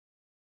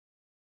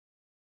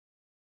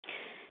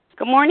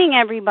Good morning,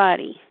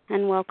 everybody,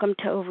 and welcome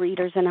to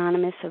Overeaters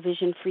Anonymous, a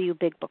Vision for You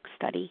Big Book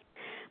study.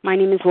 My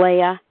name is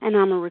Leah, and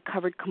I'm a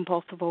recovered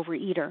compulsive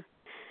overeater.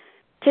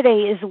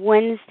 Today is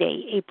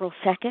Wednesday, April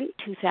 2nd,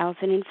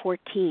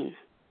 2014.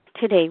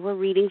 Today we're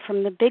reading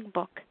from the Big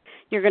Book.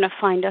 You're going to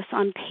find us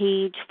on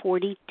page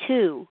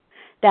 42,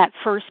 that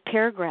first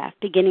paragraph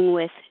beginning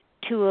with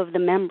 2 of the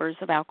members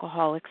of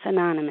Alcoholics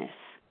Anonymous.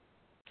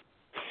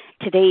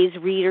 Today's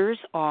readers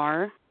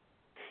are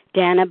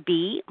Dana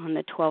B. on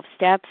the 12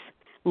 Steps,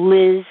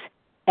 Liz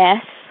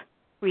S.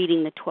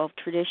 reading the 12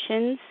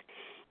 Traditions,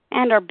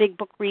 and our Big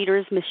Book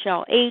readers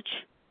Michelle H.,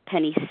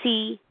 Penny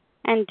C.,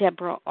 and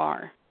Deborah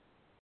R.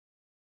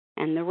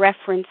 And the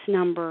reference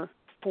number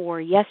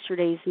for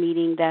yesterday's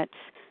meeting, that's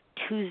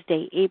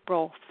Tuesday,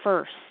 April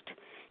 1st,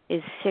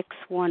 is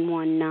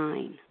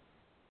 6119.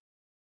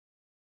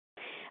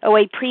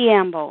 OA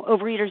Preamble.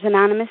 Overeaters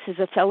Anonymous is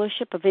a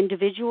fellowship of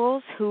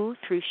individuals who,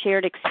 through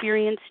shared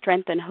experience,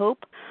 strength, and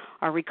hope,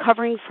 are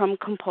recovering from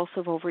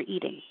compulsive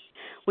overeating.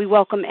 We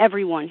welcome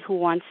everyone who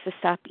wants to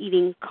stop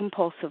eating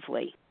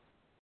compulsively.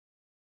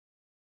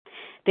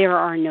 There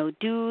are no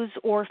dues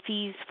or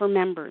fees for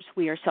members.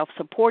 We are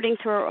self-supporting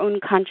through our own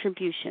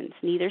contributions,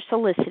 neither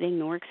soliciting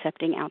nor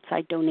accepting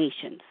outside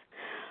donations.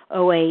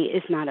 OA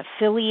is not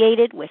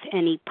affiliated with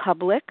any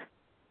public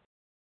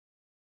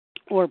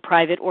or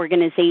private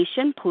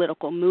organization,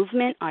 political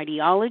movement,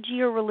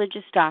 ideology, or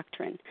religious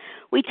doctrine.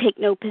 We take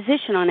no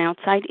position on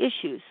outside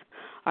issues.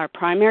 Our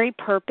primary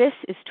purpose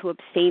is to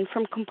abstain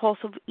from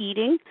compulsive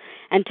eating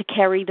and to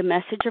carry the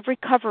message of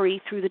recovery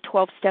through the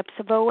 12 steps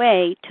of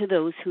OA to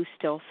those who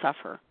still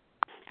suffer.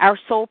 Our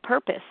sole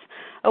purpose.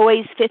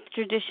 OA's 5th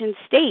tradition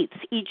states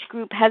each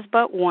group has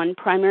but one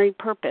primary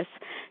purpose,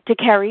 to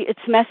carry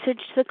its message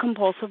to the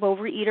compulsive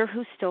overeater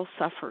who still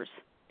suffers.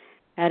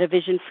 At a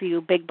Vision for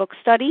You Big Book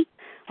study,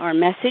 our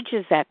message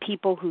is that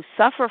people who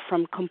suffer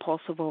from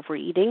compulsive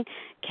overeating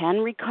can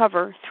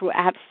recover through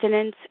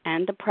abstinence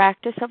and the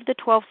practice of the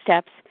 12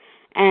 steps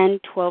and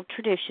 12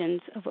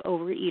 traditions of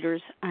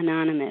Overeaters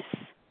Anonymous.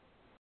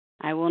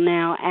 I will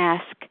now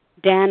ask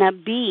Dana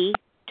B.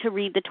 to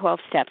read the 12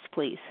 steps,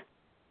 please.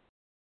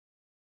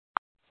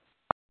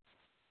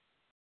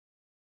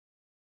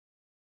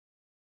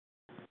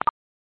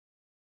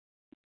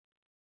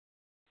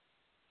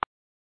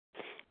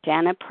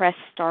 Dana, press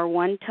star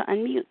 1 to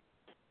unmute.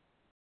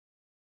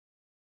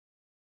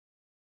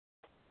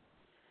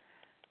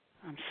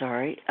 I'm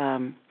sorry.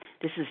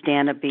 This is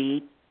Dana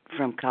B.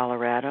 from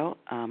Colorado.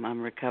 I'm a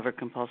recovered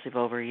compulsive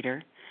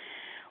overeater.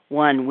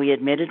 1, we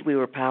admitted we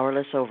were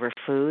powerless over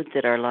food,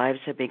 that our lives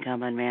had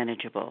become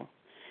unmanageable.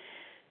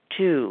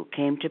 2,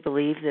 came to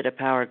believe that a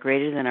power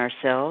greater than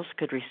ourselves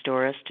could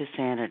restore us to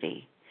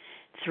sanity.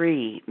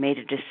 3, made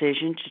a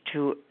decision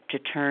to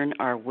turn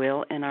our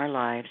will and our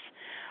lives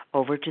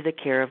over to the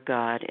care of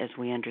God as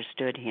we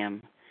understood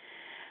Him.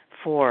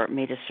 4,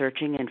 made a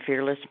searching and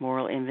fearless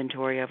moral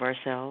inventory of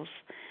ourselves.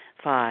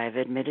 5,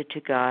 admitted to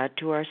God,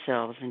 to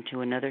ourselves, and to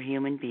another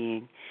human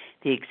being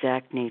the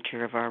exact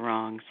nature of our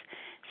wrongs.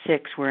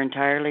 6, we're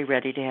entirely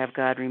ready to have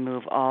God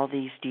remove all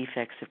these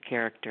defects of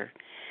character.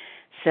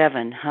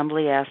 7,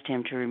 humbly asked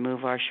Him to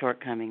remove our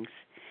shortcomings.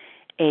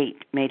 8,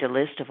 made a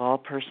list of all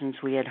persons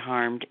we had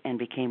harmed and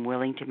became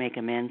willing to make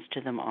amends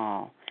to them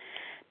all.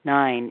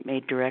 9,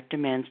 made direct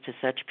amends to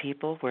such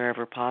people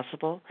wherever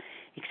possible,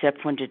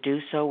 except when to do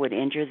so would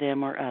injure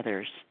them or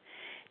others.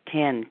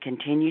 10,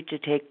 continued to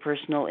take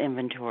personal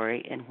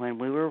inventory, and when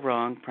we were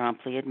wrong,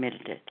 promptly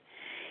admitted it.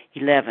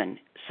 11,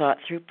 sought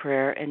through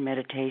prayer and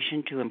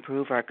meditation to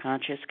improve our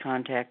conscious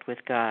contact with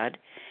God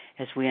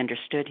as we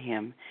understood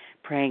Him,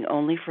 praying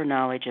only for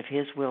knowledge of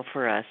His will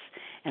for us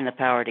and the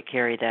power to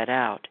carry that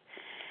out.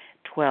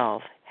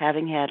 12,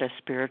 having had a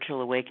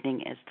spiritual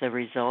awakening as the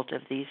result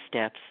of these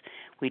steps,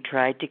 we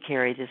tried to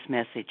carry this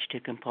message to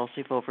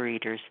compulsive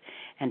overeaters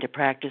and to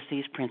practice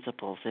these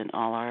principles in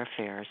all our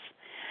affairs.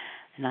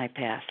 And I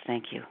pass.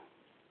 Thank you.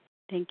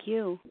 Thank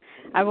you.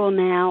 I will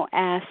now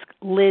ask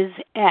Liz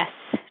S.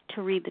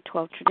 to read the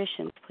 12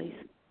 traditions, please.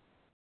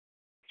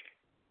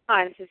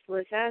 Hi, this is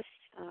Liz S.,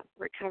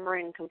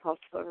 recovering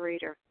compulsive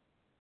overeater.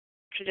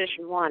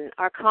 Tradition 1,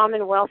 our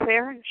common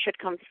welfare should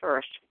come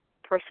first.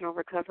 Personal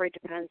recovery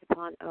depends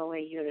upon OA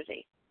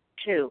unity.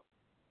 2,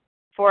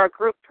 for our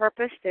group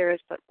purpose, there is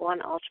but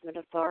one ultimate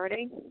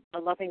authority, a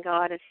loving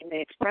God as He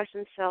may express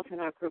Himself in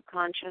our group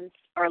conscience.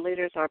 Our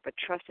leaders are but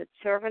trusted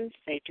servants,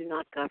 they do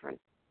not govern.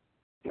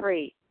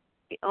 3,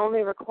 the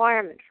only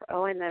requirement for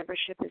OA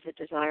membership is a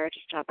desire to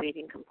stop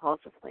eating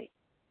compulsively.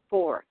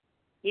 4,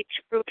 each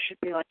group should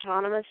be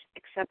autonomous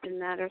except in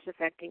matters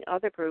affecting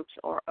other groups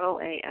or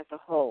OA as a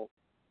whole.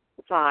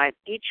 5,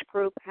 each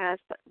group has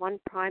but one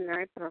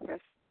primary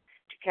purpose,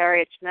 to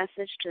carry its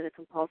message to the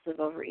compulsive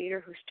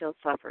overeater who still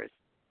suffers.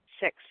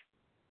 6,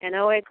 an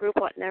OA group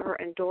ought never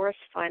endorse,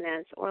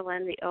 finance, or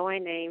lend the OA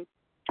name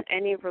to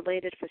any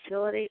related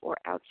facility or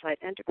outside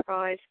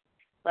enterprise,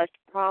 lest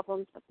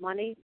problems of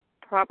money,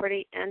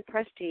 property, and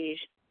prestige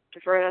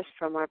divert us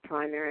from our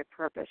primary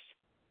purpose.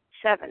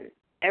 7,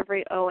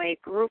 every OA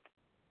group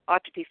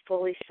ought to be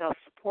fully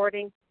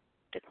self-supporting.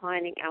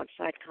 declining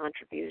outside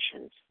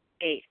contributions.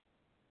 8.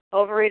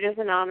 Overeaters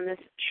Anonymous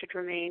should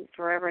remain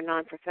forever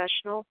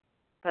non-professional,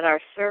 but our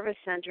service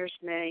centers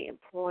may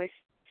employ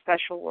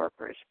special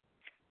workers.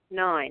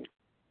 9.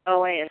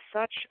 OA as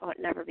such ought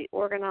never be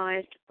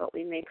organized, but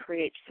we may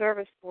create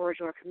service boards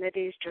or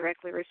committees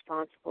directly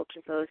responsible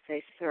to those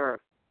they serve.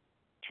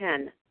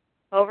 10.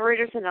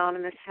 Overeaters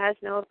Anonymous has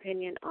no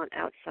opinion on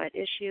outside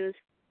issues,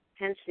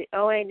 hence the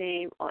OA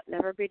name ought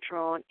never be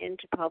drawn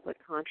into public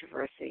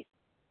controversy.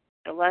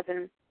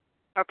 11.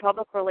 Our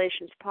public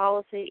relations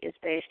policy is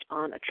based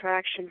on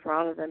attraction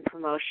rather than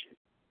promotion.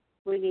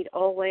 We need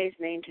always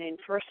maintain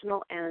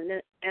personal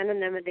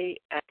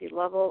anonymity at the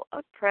level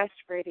of press,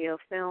 radio,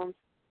 film,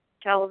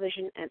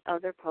 television, and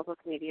other public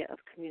media of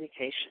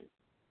communication.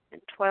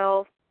 And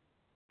 12.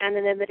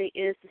 Anonymity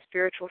is the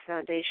spiritual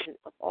foundation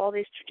of all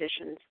these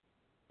traditions,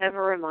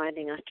 ever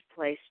reminding us to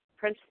place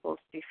principles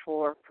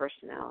before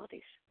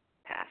personalities.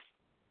 Pass.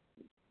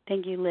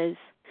 Thank you, Liz.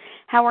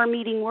 How our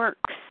meeting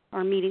works.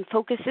 Our meeting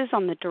focuses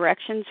on the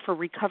directions for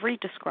recovery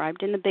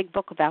described in the Big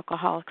Book of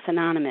Alcoholics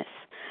Anonymous.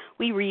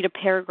 We read a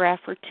paragraph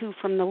or two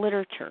from the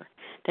literature,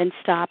 then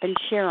stop and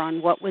share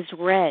on what was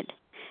read.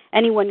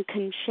 Anyone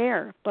can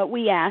share, but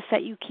we ask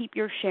that you keep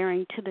your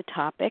sharing to the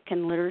topic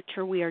and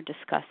literature we are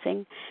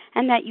discussing,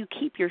 and that you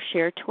keep your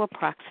share to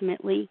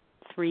approximately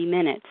 3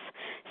 minutes.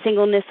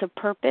 Singleness of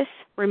purpose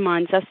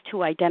reminds us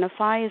to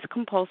identify as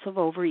compulsive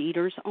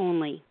overeaters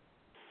only.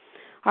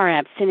 Our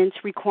abstinence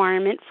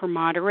requirement for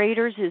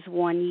moderators is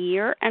 1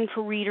 year, and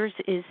for readers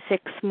is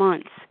 6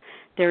 months.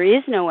 There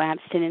is no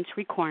abstinence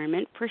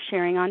requirement for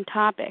sharing on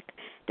topic.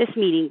 This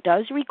meeting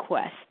does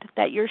request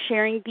that your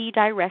sharing be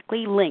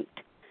directly linked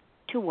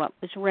to what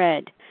was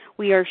read.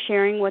 We are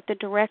sharing what the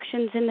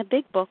directions in the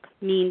Big Book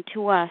mean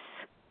to us.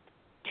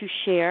 To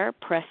share,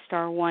 press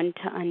star 1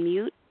 to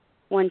unmute.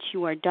 Once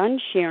you are done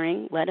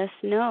sharing, let us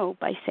know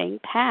by saying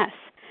pass.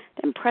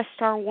 Then press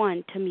star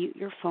 1 to mute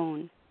your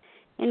phone.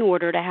 In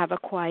order to have a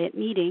quiet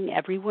meeting,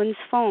 everyone's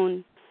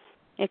phone,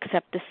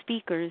 except the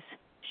speaker's,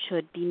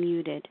 should be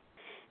muted.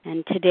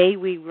 And today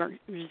we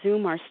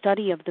resume our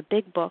study of the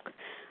Big Book.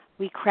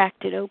 We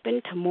cracked it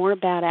open to More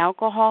About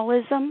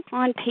Alcoholism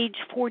on page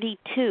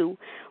 42.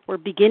 We're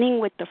beginning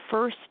with the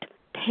first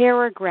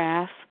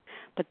paragraph,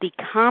 but the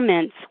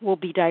comments will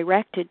be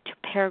directed to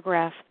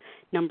paragraph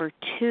number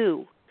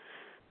 2.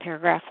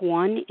 Paragraph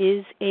 1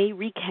 is a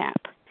recap.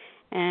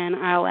 And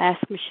I'll ask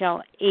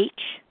Michelle H.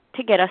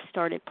 to get us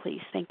started,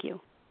 please. Thank you.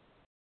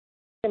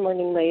 Good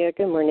morning, Leah.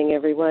 Good morning,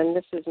 everyone.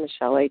 This is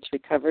Michelle H.,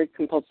 recovered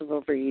compulsive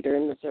overeater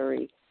in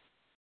Missouri.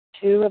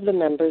 2 of the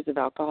members of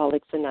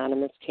Alcoholics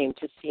Anonymous came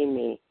to see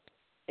me.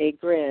 They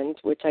grinned,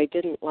 which I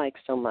didn't like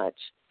so much,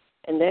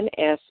 and then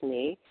asked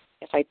me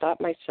if I thought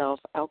myself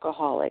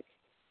alcoholic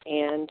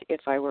and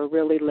if I were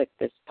really licked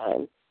this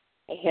time.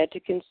 I had to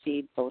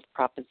concede both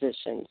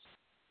propositions.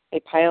 They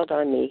piled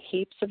on me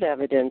heaps of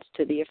evidence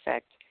to the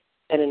effect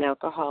that an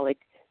alcoholic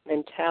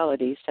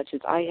mentality, such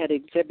as I had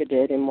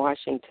exhibited in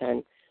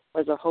Washington,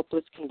 was a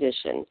hopeless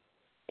condition.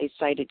 They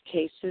cited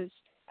cases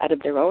out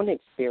of their own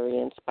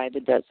experience by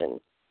the dozen.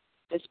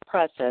 This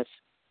process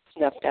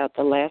snuffed out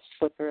the last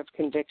flicker of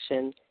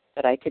conviction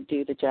that I could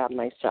do the job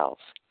myself.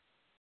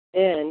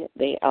 Then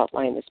they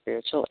outlined the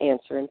spiritual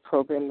answer and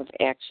program of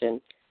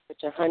action, which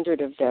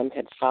 100 of them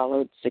had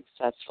followed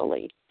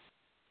successfully.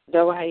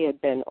 Though I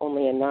had been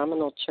only a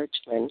nominal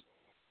churchman,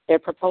 their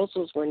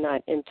proposals were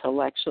not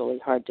intellectually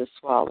hard to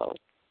swallow.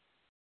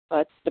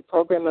 But the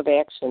program of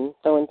action,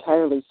 though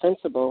entirely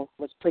sensible,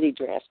 was pretty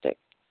drastic.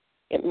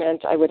 It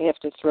meant I would have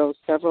to throw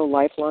several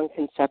lifelong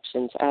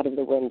conceptions out of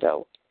the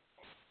window.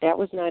 That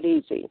was not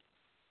easy.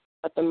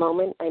 But the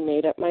moment I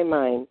made up my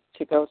mind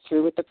to go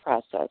through with the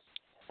process,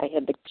 I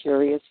had the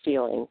curious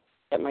feeling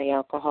that my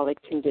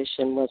alcoholic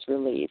condition was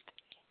relieved,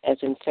 as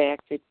in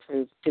fact it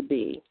proved to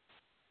be.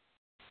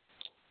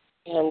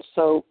 And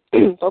so,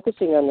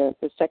 focusing on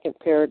the second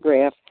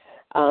paragraph,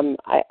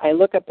 I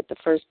look up at the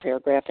first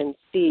paragraph and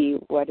see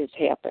what has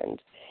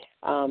happened.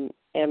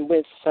 And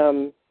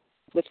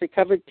with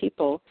recovered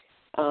people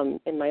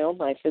in my own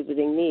life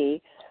visiting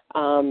me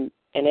and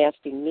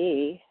asking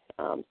me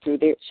through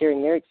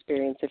sharing their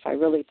experience if I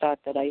really thought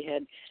that I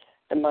had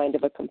the mind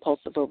of a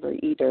compulsive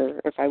overeater,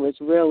 or if I was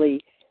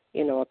really,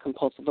 a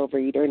compulsive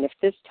overeater, and if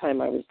this time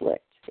I was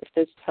licked, if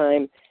this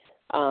time,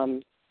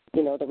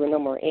 there were no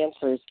more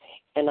answers,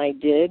 and I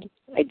did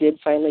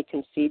finally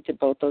concede to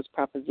both those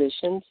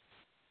propositions.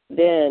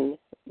 Then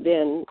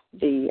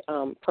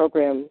the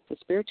program, the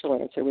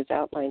spiritual answer, was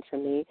outlined for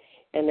me,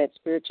 and that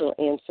spiritual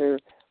answer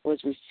was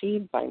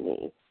received by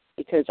me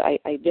because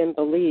I then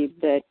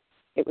believed that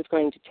it was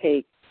going to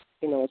take,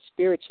 a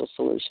spiritual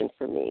solution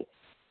for me,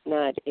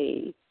 not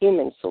a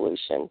human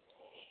solution.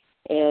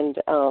 And,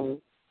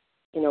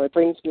 it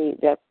brings me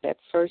that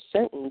first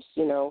sentence,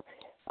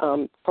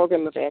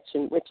 program of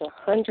action, which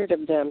 100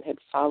 of them had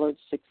followed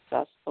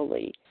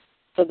successfully.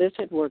 So this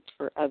had worked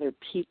for other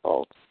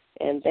people.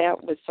 And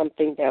that was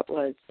something that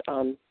was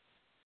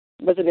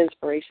an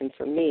inspiration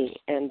for me,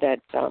 and that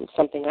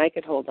something I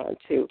could hold on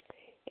to.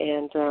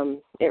 And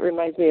it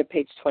reminds me of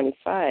page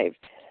 25.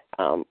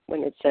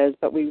 when it says,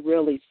 but we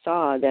really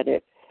saw that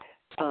it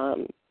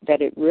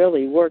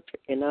really worked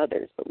in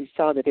others. But we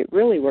saw that it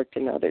really worked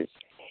in others.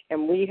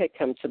 And we had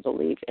come to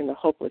believe in the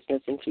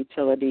hopelessness and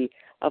futility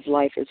of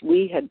life as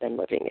we had been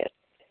living it.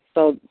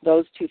 So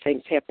those two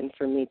things happened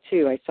for me,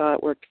 too. I saw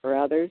it worked for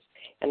others,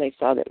 and I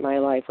saw that my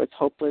life was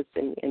hopeless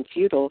and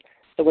futile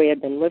the way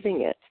I'd been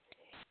living it.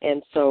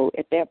 And so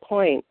at that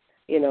point,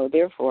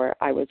 therefore,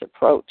 I was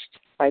approached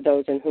by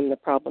those in whom the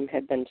problem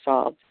had been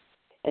solved.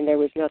 And there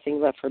was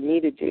nothing left for me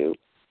to do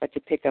but to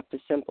pick up the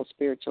simple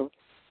spiritual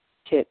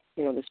kit,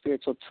 the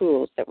spiritual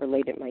tools that were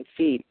laid at my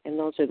feet. And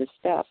those are the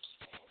steps.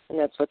 And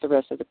that's what the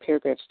rest of the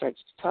paragraph starts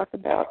to talk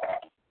about.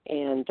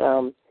 And,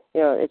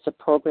 it's a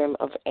program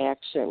of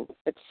action.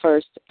 But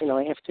first,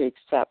 I have to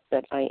accept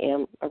that I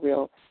am a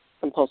real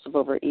compulsive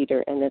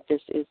overeater and that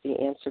this is the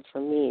answer for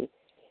me.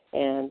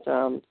 And,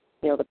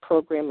 the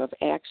program of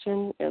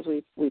action, as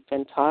we've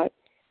been taught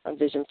on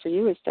Vision for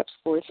You, is steps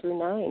 4 through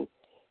 9.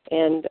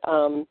 And,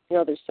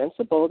 they're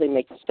sensible. They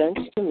make sense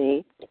to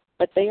me,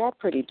 but they are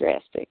pretty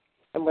drastic.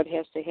 And what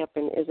has to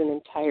happen is an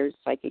entire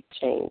psychic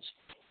change.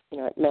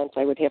 It meant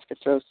I would have to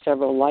throw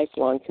several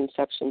lifelong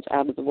conceptions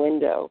out of the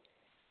window.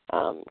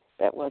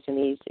 That wasn't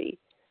easy.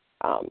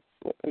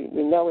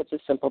 We know it's a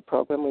simple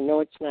program. We know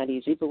it's not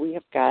easy, but we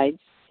have guides.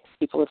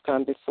 People have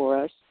gone before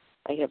us.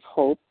 I have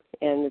hope,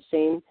 and the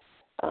same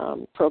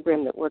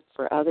program that worked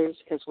for others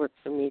has worked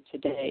for me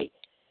today,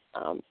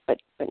 but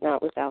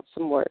not without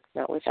some work,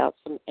 not without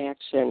some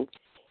action.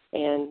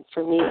 And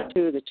for me,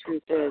 too, the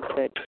truth is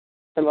that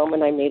the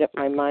moment I made up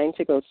my mind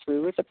to go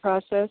through with the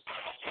process,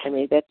 I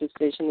made that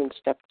decision in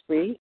step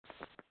 3.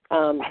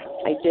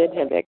 I did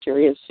have that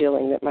curious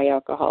feeling that my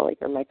alcoholic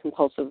or my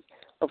compulsive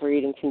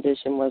overeating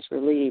condition was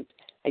relieved.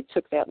 I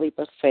took that leap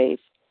of faith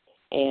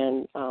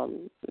and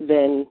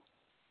then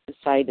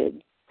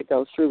decided to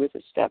go through with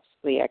the steps,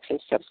 the action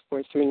steps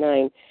 4 through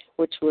 9,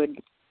 which would,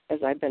 as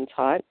I've been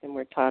taught, and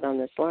we're taught on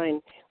this line,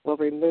 will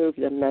remove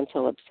the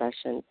mental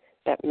obsession,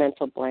 that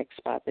mental blank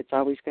spot that's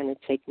always going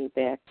to take me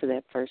back to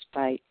that first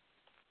bite.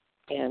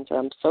 And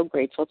I'm so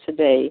grateful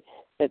today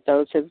that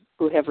those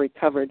who have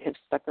recovered have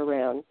stuck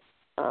around,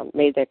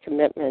 made that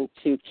commitment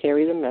to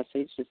carry the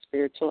message, the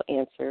spiritual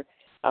answer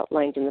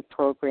outlined in the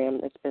program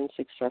that's been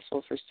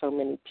successful for so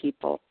many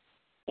people.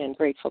 And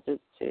grateful to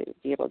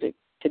be able to,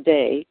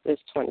 today, this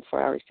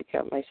 24 hours, to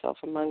count myself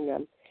among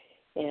them.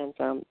 And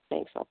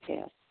thanks, I'll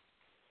pass.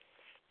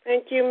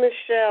 Thank you,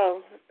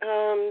 Michelle.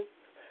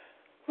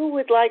 Who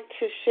would like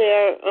to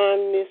share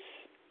on this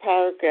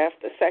paragraph,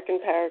 the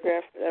second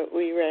paragraph that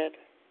we read?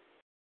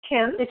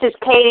 Kim? This is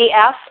Katie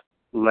F.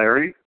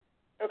 Larry?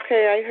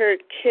 Okay, I heard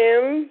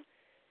Kim,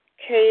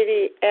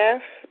 Katie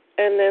F.,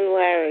 and then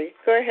Larry.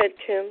 Go ahead,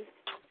 Kim.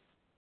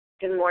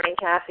 Good morning,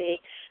 Kathy.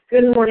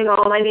 Good morning,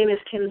 all. My name is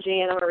Kim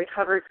G., and I'm a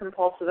recovered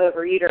compulsive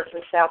overeater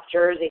from South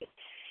Jersey.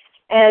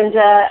 And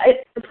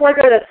before I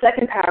go to the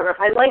second paragraph,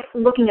 I like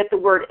looking at the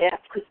word if,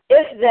 because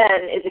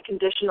if-then is a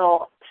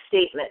conditional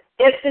statement.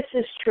 If this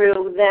is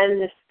true, then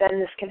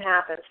this can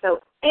happen.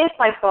 So if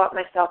I thought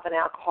myself an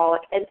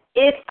alcoholic, and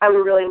if I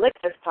were really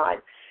licked this time.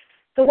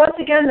 So once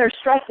again, they're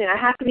stressing, I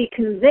have to be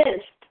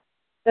convinced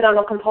that I'm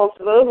a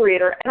compulsive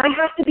overeater, and I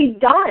have to be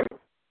done.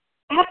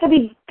 I have to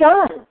be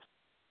done,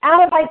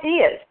 out of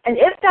ideas. And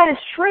if that is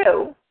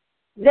true,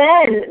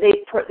 then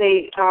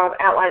they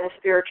outline the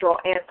spiritual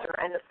answer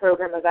and the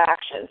program of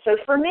action. So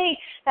for me,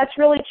 that's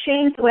really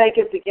changed the way I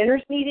give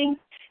beginners meetings.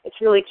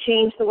 It's really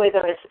changed the way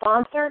that I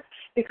sponsor,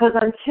 because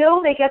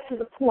until they get to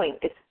the point,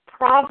 it's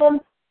problem,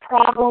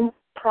 problem,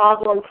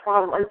 problem,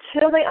 problem,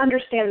 until they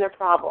understand their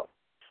problem,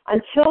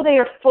 until they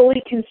are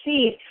fully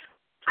conceived,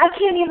 I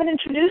can't even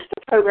introduce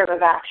the program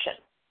of action.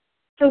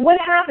 So what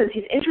happens?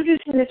 He's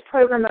introducing this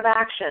program of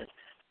action.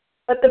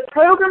 But the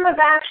program of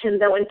action,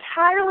 though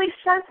entirely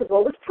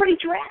sensible, was pretty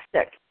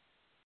drastic.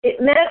 It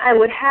meant I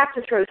would have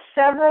to throw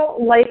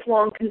several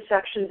lifelong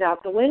conceptions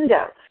out the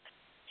window.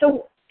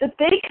 So the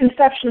big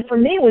conception for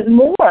me was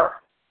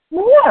more.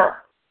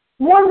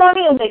 More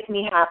money will make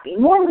me happy.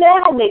 More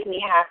men will make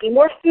me happy.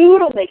 More food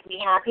will make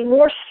me happy.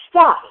 More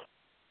stuff.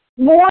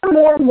 More.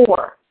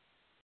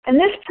 And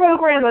this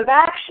program of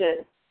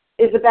action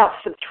is about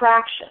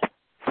subtraction.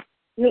 I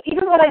mean,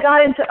 even when I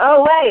got into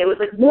OA, it was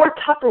like more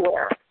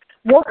Tupperware,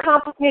 more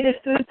complicated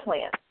food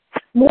plans,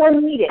 more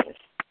meetings.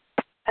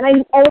 And I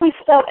always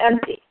felt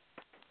empty.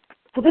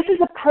 So this is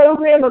a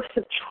program of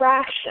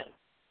subtraction.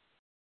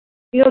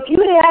 You know, if you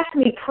had asked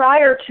me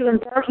prior to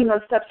embarking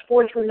on steps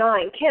 4 through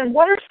 9, Kim,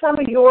 what are some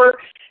of your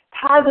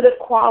positive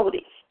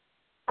qualities?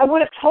 I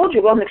would have told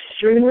you, well, I'm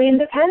extremely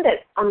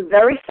independent. I'm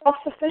very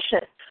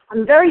self-sufficient.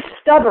 I'm very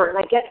stubborn.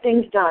 I get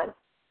things done.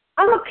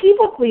 I'm a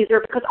people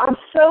pleaser because I'm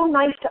so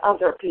nice to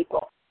other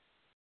people.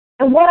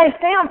 And what I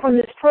found from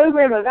this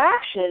program of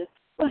action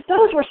was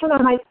those were some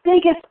of my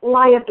biggest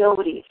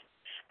liabilities.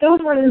 Those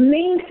were the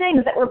main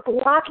things that were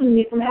blocking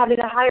me from having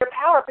a higher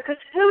power, because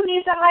who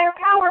needs a higher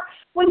power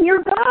when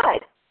you're God?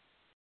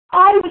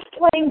 I was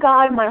playing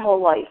God my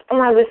whole life,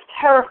 and I was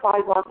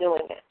terrified while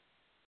doing it.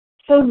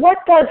 So what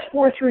does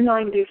 4 through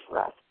 9 do for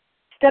us?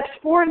 Steps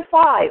 4 and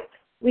 5,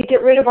 we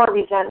get rid of our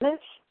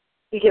resentments,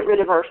 we get rid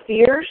of our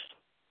fears,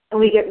 and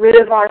we get rid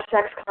of our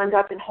sex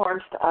conduct and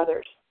harms to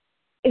others.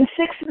 In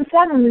 6 and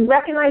 7, we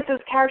recognize those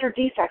character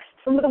defects,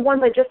 some of the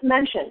ones I just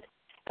mentioned,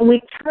 and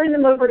we turn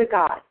them over to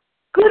God.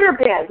 Good or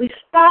bad, we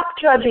stop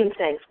judging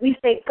things. We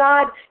say,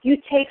 God, you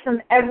take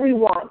them, every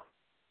one.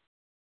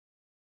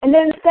 And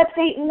then in steps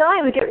 8 and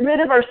 9, we get rid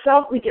of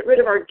ourselves, we get rid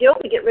of our guilt,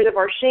 we get rid of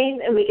our shame,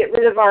 and we get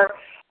rid of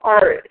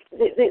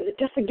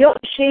just the guilt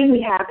and shame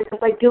we have because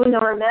by doing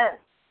our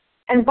amends.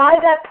 And by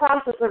that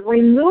process of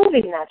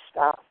removing that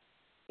stuff,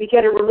 we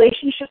get a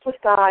relationship with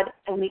God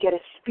and we get a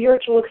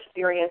spiritual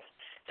experience,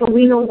 so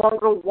we no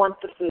longer want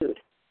the food.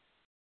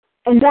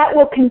 And that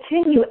will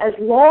continue as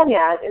long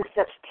as, in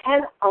steps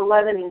 10,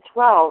 11, and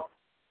 12,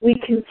 we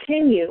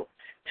continue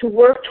to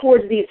work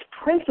towards these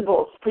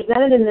principles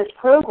presented in this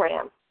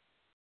program,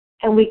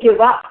 and we give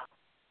up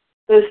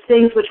those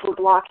things which were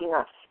blocking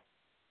us.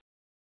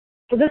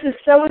 So this is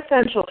so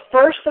essential.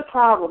 First the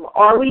problem,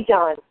 are we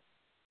done?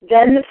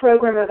 Then the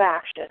program of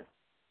action.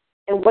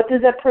 And what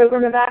does that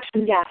program of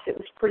action? Yes, it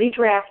was pretty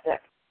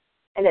drastic.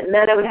 And it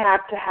meant I would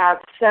have to have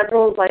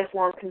several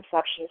lifelong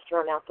conceptions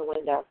thrown out the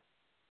window.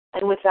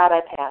 And with that,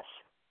 I pass.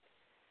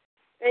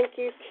 Thank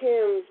you,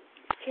 Kim.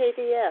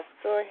 KDF,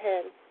 go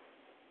ahead.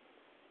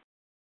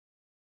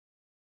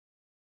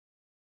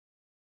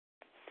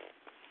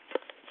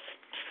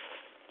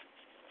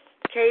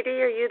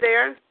 Katie, are you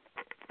there?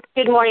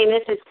 Good morning.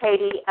 This is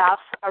Katie F.,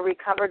 a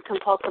recovered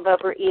compulsive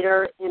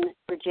overeater in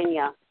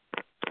Virginia.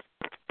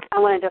 I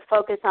wanted to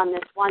focus on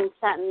this one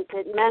sentence.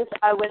 It meant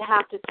I would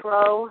have to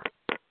throw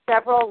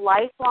several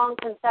lifelong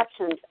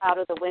conceptions out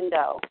of the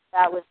window.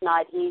 That was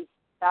not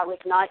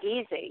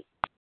easy.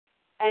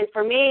 And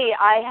for me,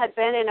 I had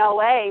been in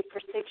OA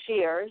for 6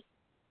 years.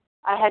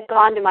 I had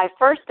gone to my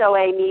first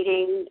OA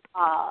meeting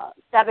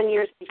 7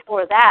 years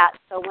before that,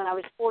 so when I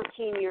was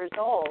 14 years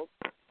old.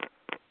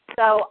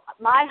 So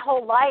my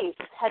whole life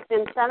had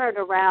been centered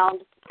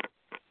around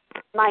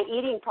my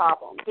eating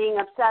problem, being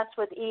obsessed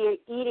with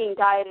eating,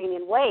 dieting,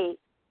 and weight.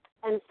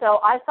 And so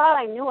I thought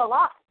I knew a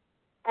lot.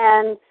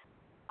 And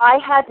I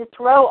had to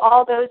throw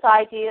all those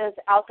ideas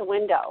out the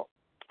window.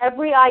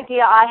 Every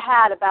idea I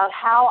had about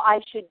how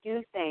I should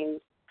do things,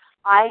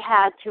 I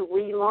had to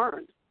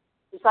relearn.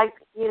 It's like,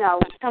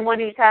 someone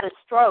who's had a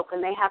stroke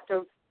and they have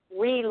to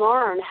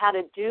relearn how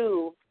to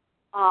do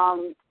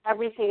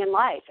everything in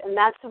life. And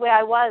that's the way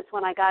I was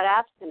when I got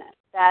abstinent,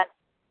 that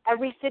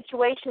every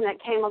situation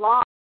that came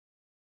along.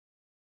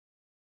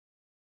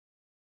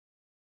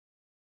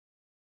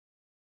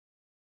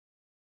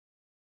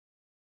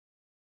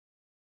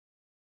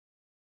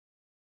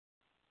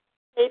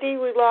 Katie,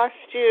 we lost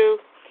you.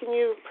 Can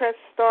you press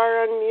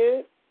star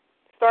unmute?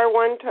 Star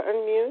 1 to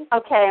unmute?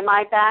 Okay, am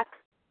I back?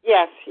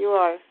 Yes, you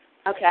are.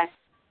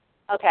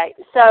 Okay,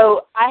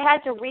 so I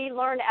had to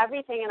relearn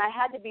everything, and I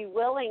had to be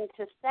willing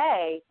to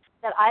say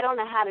that I don't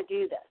know how to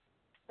do this.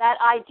 That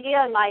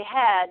idea in my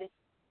head,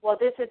 well,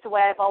 this is the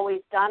way I've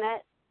always done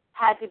it,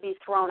 had to be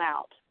thrown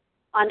out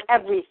on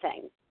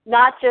everything,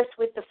 not just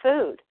with the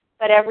food,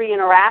 but every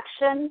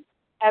interaction,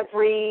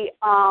 every,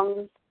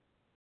 all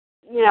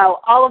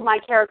of my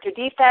character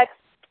defects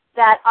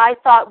that I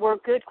thought were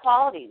good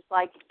qualities,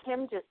 like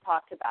Kim just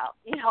talked about.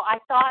 I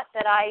thought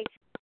that I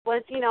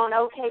was, an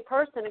okay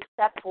person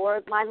except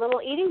for my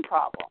little eating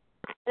problem.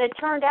 And it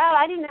turned out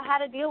I didn't know how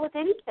to deal with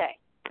anything.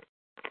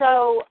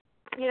 So,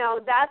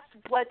 that's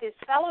what this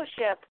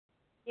fellowship,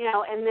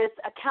 and this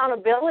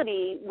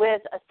accountability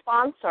with a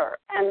sponsor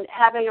and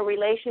having a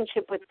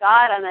relationship with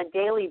God on a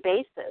daily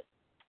basis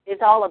is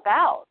all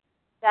about.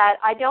 That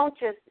I don't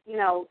just,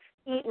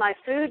 eat my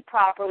food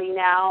properly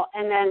now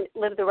and then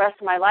live the rest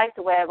of my life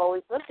the way I've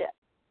always lived it.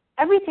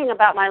 Everything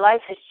about my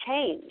life has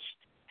changed,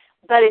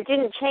 but it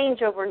didn't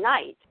change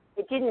overnight.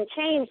 It didn't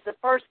change the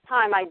first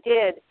time I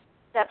did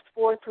steps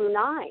 4 through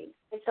 9.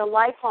 It's a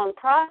lifelong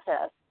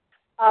process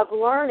of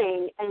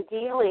learning and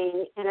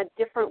dealing in a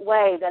different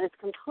way that is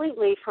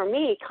completely, for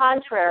me,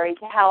 contrary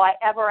to how I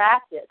ever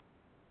acted,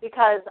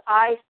 because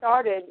I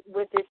started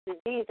with this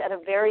disease at a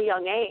very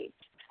young age,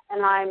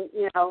 and I'm,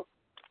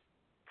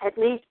 at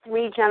least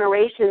 3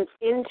 generations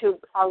into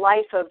a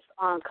life of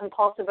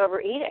compulsive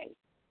overeating.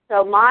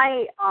 So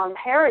my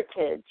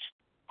heritage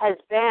has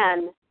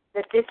been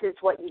that this is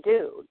what you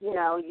do.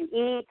 You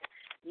eat,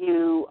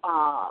 you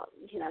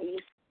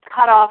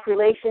cut off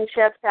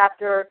relationships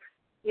after,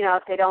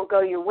 if they don't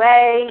go your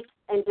way,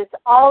 and just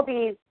all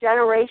these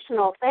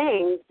generational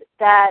things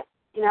that,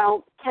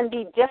 can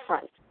be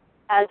different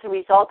as a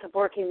result of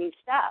working these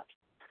steps.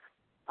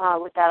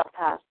 With that, I'll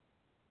pass.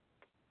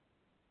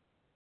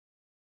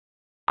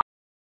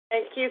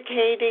 Thank you,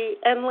 Katie.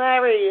 And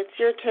Larry, it's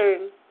your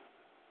turn.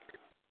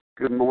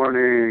 Good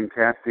morning,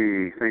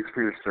 Kathy. Thanks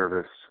for your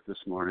service this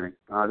morning.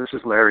 This is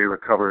Larry,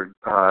 recovered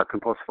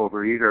compulsive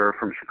overeater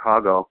from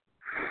Chicago.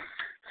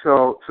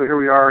 So here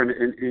we are, and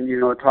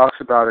it talks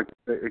about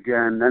it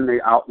again. Then they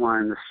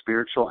outline the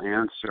spiritual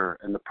answer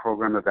and the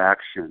program of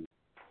action,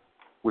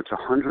 which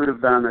 100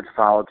 of them had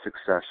followed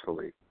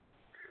successfully.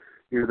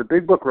 The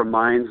big book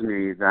reminds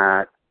me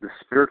that the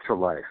spiritual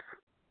life,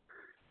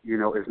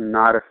 is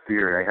not a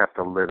theory. I have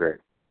to live it.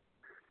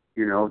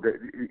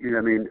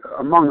 I mean,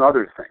 among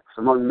other things,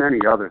 among many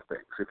other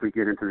things, if we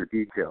get into the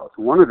details.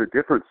 One of the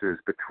differences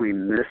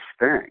between this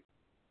thing,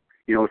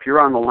 if you're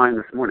on the line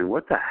this morning,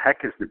 what the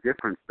heck is the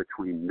difference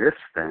between this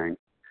thing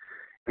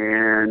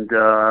and,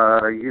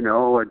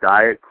 a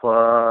diet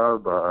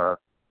club,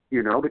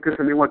 because,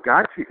 I mean, what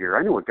got you here,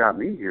 I know what got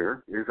me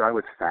here is I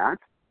was fat,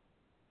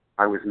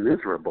 I was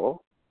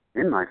miserable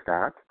in my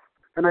fat,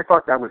 and I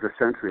thought that was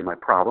essentially my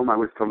problem. I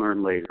was to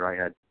learn later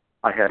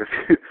I had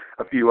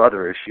a few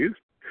other issues.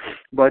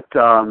 But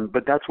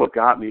that's what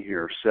got me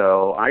here.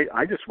 So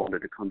I just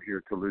wanted to come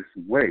here to lose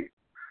some weight.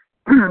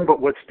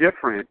 But what's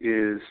different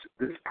is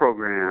this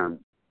program,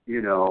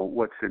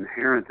 what's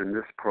inherent in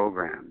this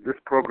program. This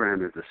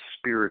program is a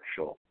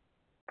spiritual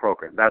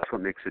program. That's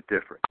what makes it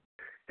different.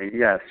 And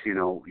yes,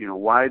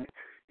 why,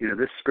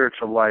 this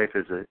spiritual life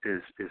is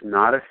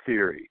not a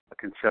theory, a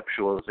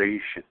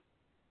conceptualization.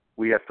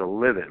 We have to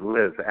live it,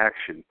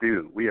 action,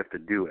 do. We have to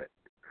do it.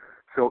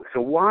 So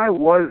why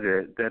was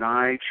it that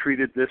I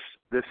treated this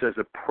as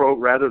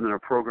rather than a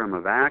program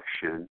of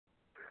action,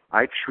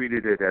 I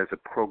treated it as a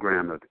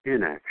program of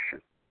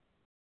inaction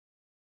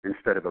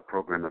instead of a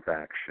program of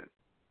action?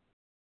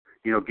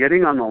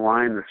 Getting on the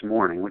line this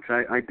morning, which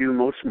I do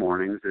most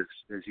mornings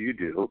as you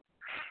do,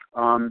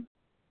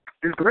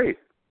 is great.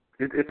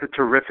 It's a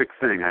terrific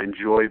thing. I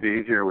enjoy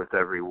being here with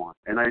everyone,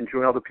 and I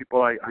enjoy all the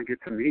people I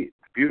get to meet.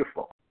 It's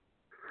beautiful.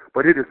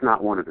 But it is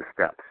not one of the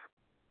steps.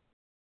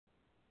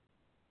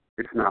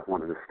 It's not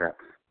one of the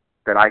steps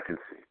that I can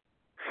see.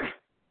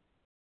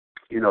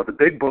 The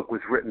big book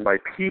was written by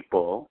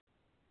people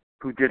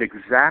who did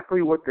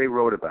exactly what they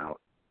wrote about.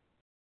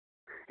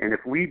 And if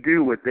we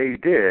do what they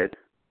did,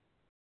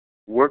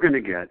 we're going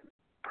to get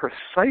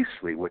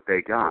precisely what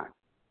they got.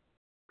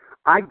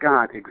 I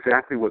got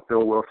exactly what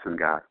Bill Wilson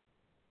got.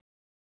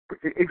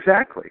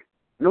 Exactly.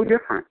 No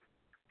different.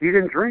 He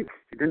didn't drink.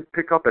 He didn't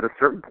pick up at a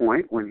certain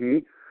point when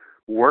he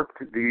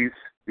worked these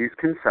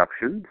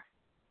conceptions,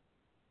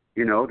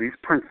 these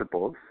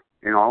principles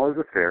in all his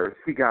affairs.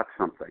 He got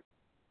something.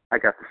 I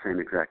got the same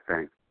exact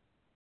thing.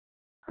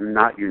 I'm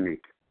not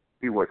unique.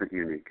 He wasn't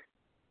unique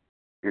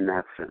in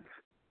that sense.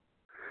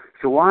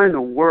 So why in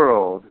the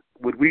world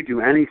would we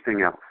do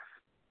anything else?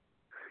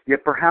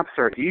 Yet perhaps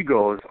our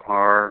egos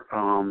are,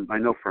 I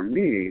know for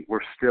me,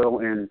 we're still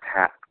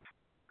intact.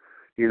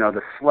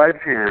 The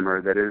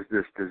sledgehammer that is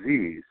this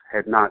disease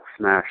had not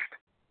smashed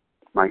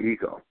my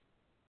ego.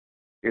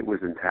 It was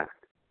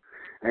intact.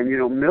 And,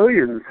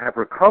 millions have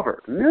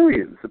recovered,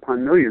 millions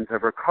upon millions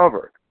have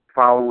recovered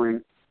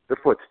following the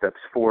footsteps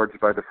forged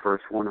by the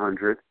first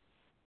 100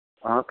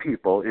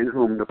 people in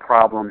whom the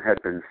problem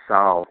had been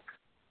solved.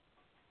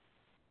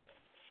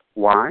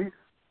 Why?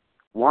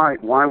 Why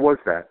was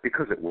that?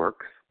 Because it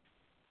works.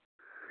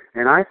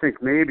 And I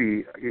think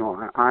maybe,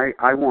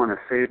 I want to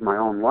save my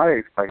own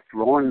life by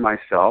throwing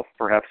myself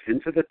perhaps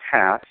into the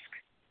task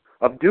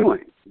of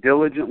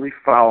diligently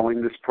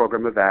following this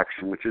program of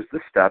action, which is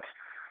the steps,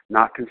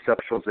 not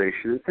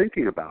conceptualization and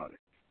thinking about it.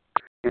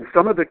 And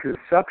some of the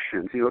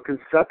conceptions, a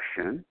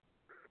conception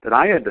that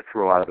I had to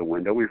throw out of the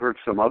window, we've heard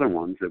some other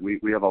ones that we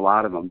have a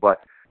lot of them,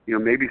 but,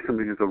 maybe some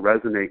of these will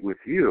resonate with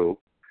you.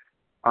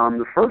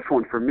 The first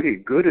one for me,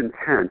 good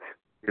intent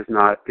is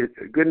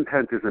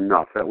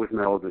enough. That was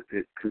my old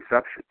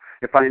conception.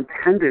 If I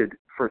intended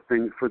for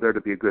there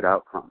to be a good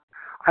outcome,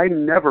 I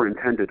never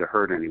intended to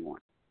hurt anyone.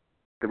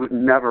 It was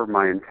never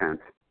my intent,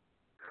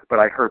 but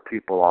I hurt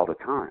people all the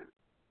time.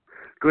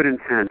 Good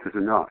intent is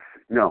enough.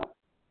 No,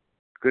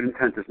 good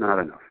intent is not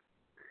enough.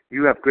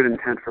 You have good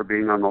intent for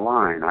being on the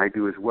line. I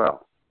do as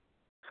well.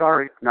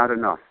 Sorry, not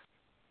enough.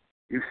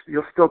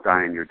 You'll still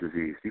die in your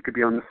disease. You could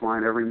be on this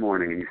line every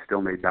morning and you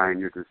still may die in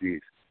your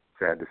disease.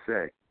 Sad to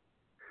say.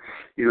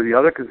 The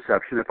other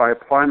conception, if I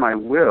apply my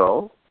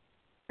will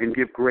and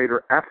give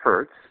greater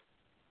efforts,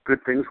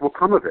 good things will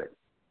come of it.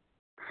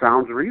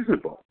 Sounds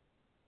reasonable.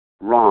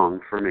 Wrong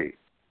for me.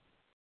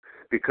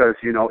 Because,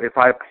 if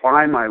I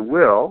apply my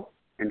will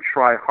and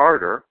try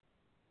harder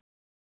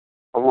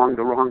along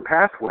the wrong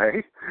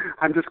pathway,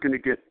 I'm just going to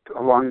get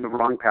along the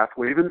wrong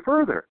pathway even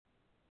further.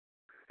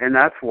 And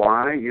that's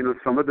why,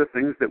 some of the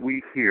things that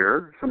we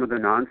hear, some of the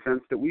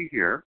nonsense that we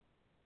hear,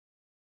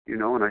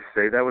 and I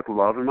say that with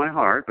love in my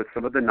heart, but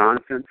some of the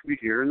nonsense we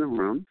hear in the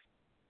rooms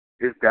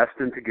is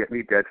destined to get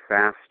me dead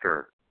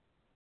faster.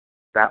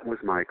 That was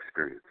my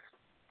experience.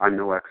 I'm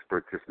no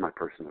expert, just my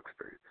personal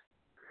experience.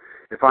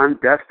 If I'm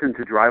destined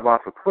to drive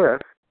off a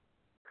cliff,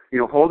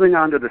 holding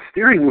onto the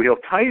steering wheel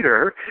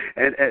tighter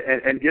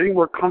and getting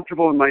more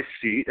comfortable in my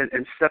seat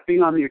and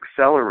stepping on the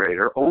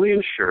accelerator only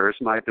ensures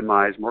my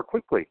demise more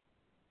quickly.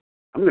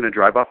 I'm going to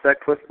drive off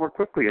that cliff more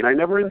quickly, and I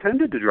never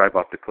intended to drive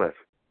off the cliff.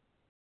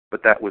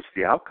 But that was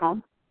the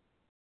outcome.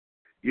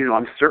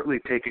 I'm certainly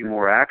taking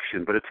more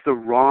action, but it's the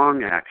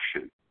wrong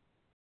action.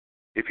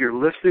 If you're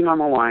listening on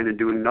the line and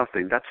doing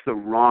nothing, that's the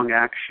wrong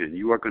action.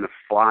 You are going to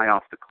fly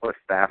off the cliff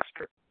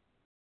faster.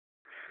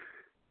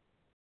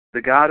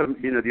 The God of,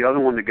 the other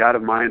one, the God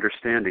of my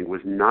understanding,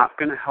 was not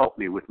going to help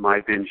me with my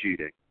binge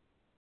eating.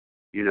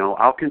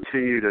 I'll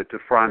continue to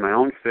fry my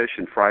own fish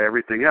and fry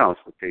everything else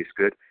that tastes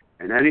good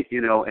And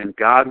and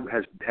God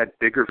has had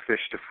bigger fish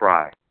to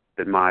fry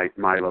than my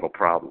little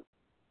problem.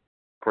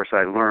 Of course,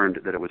 I learned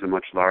that it was a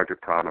much larger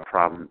problem, a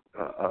problem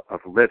of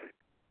living.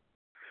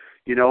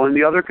 And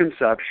the other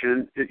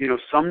conception,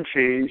 some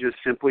change is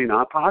simply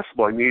not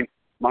possible. I mean,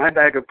 my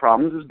bag of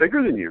problems is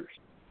bigger than yours.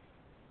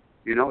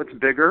 It's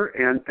bigger,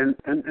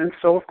 and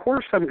so of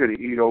course I'm going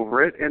to eat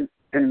over it, and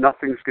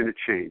nothing's going to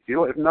change.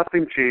 If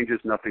nothing changes,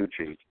 nothing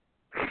changes.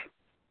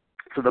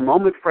 So the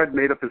moment Fred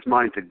made up his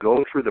mind to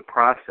go through the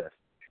process,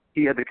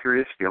 he had the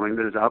curious feeling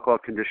that his alcohol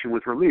condition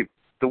was relieved.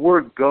 The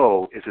word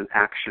go is an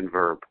action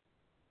verb.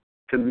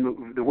 To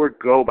move, the word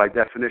go, by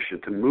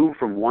definition, to move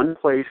from one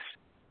place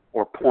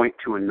or point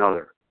to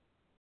another.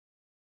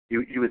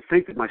 You would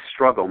think that my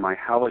struggle, my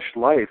hellish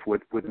life,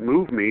 would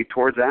move me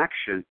towards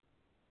action.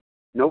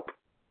 Nope.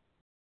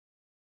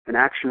 An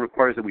action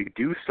requires that we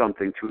do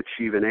something to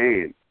achieve an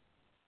aim.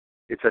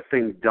 It's a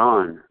thing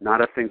done,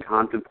 not a thing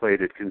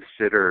contemplated,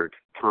 considered,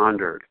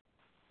 pondered,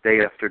 day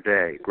after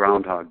day,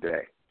 Groundhog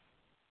Day.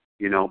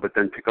 But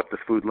then pick up the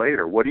food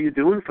later. What are you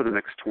doing for the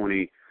next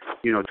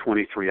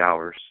 23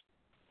 hours?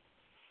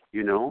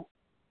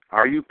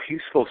 Are you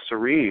peaceful,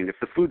 serene? If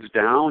the food's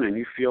down and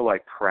you feel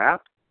like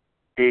crap,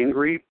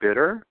 angry,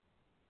 bitter,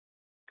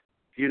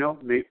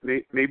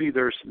 maybe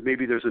there's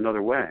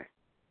another way.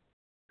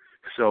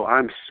 So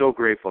I'm so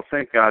grateful.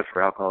 Thank God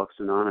for Alcoholics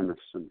Anonymous.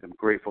 I'm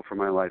grateful for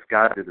my life.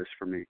 God did this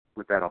for me.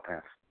 With that, I'll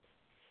pass.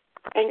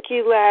 Thank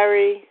you,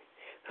 Larry.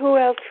 Who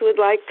else would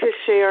like to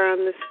share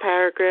on this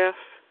paragraph?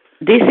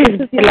 This is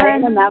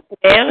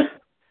Leah.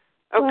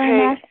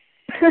 Okay.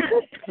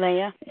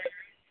 Leah.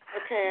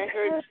 Okay, I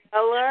heard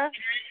Ella.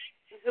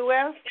 Who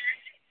else?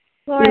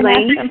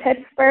 Elaine from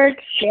Pittsburgh.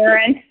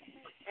 Sharon.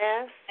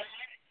 S.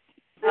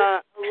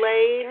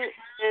 Elaine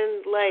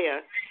and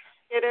Leah.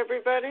 Get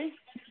everybody?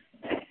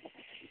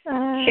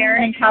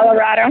 Sharon in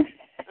Colorado.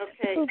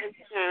 Okay, and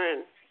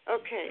Sharon.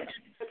 Okay,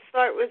 let's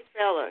start with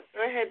Bella.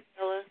 Go ahead,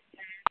 Bella.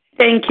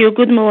 Thank you.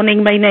 Good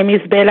morning. My name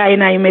is Bella,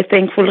 and I am a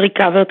thankful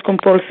recovered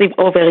compulsive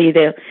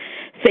overeater.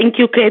 Thank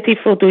you, Katie,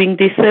 for doing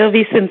this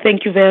service, and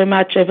thank you very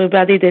much,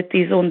 everybody that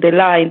is on the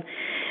line.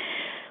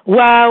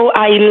 Wow,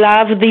 I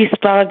love this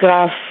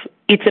paragraph.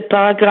 It's a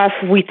paragraph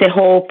with a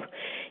hope.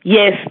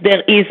 Yes,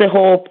 there is a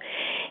hope,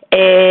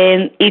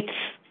 and it's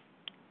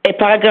a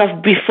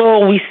paragraph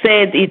before we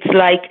said it's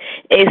like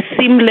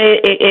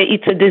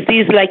it's a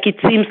disease, like it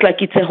seems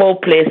like it's a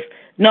hopeless.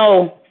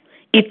 No,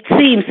 it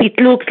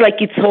looks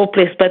like it's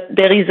hopeless, but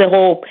there is a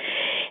hope.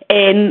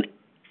 And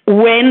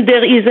when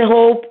there is a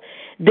hope,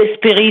 the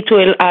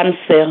spiritual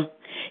answer.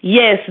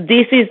 Yes,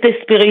 this is the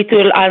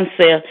spiritual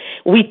answer.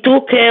 We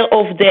took care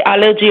of the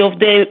allergy of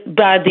the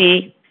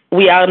body.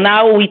 We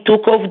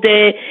took off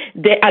the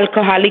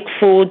alcoholic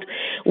food.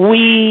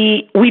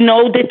 We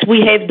know that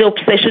we have the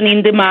obsession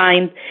in the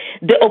mind.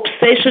 The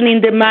obsession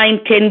in the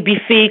mind can be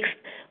fixed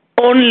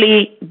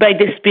only by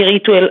the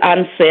spiritual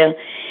answer.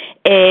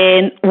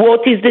 And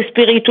what is the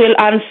spiritual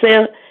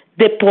answer?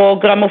 The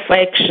program of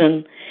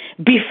action.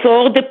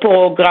 Before the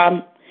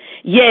program,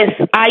 yes,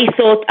 I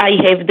thought I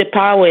have the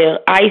power.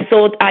 I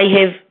thought I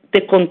have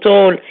the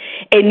control.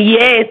 And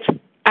yet,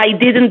 I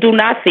didn't do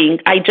nothing.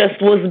 I just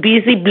was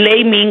busy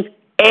blaming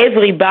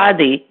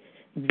everybody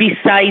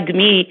beside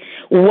me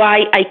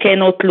why I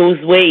cannot lose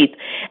weight.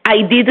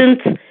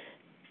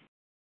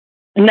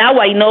 Now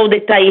I know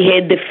that I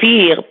had the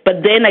fear,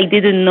 but then I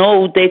didn't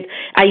know that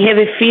I have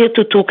a fear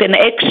to take an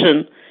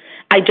action.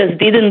 I just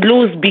didn't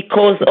lose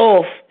because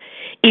of,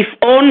 if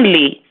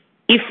only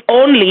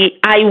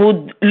I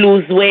would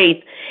lose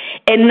weight.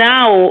 And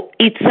now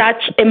it's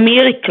such a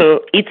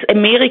miracle. It's a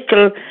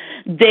miracle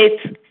that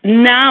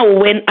now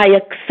when I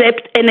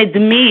accept and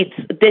admit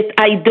that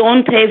I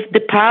don't have the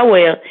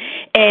power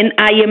and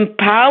I am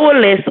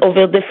powerless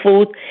over the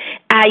food,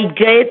 I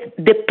get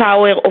the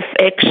power of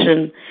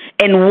action.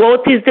 And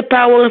what is the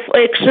power of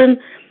action?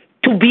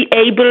 To be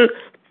able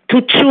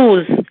to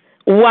choose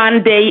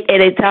one day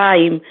at a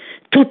time,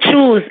 to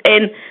choose.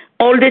 And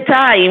all the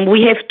time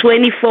we have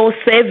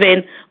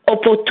 24/7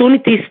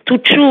 opportunities to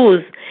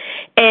choose.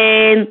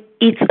 And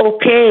it's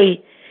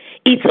okay.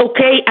 It's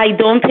okay. I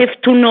don't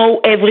have to know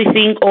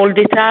everything all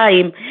the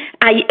time.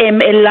 I am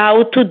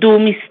allowed to do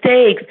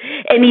mistakes.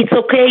 And it's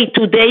okay.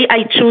 Today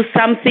I choose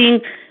something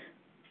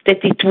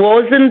that it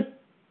wasn't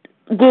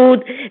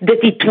good,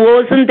 that it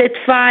wasn't that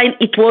fine,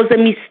 it was a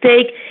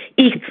mistake.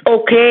 It's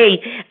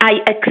okay.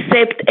 I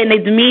accept and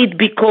admit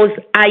because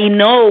I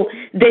know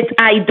that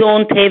I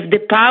don't have the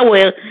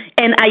power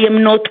and I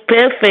am not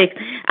perfect.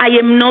 I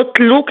am not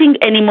looking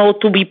anymore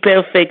to be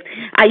perfect.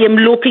 I am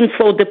looking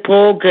for the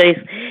progress.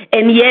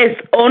 And yes,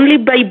 only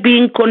by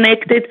being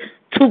connected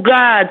to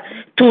God,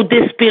 to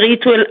the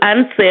spiritual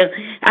answer,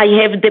 I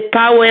have the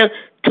power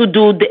to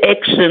do the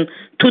action,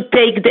 to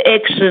take the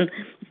action.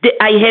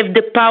 I have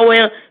the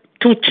power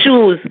to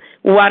choose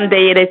one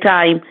day at a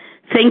time.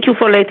 Thank you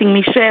for letting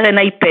me share, and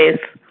I pass.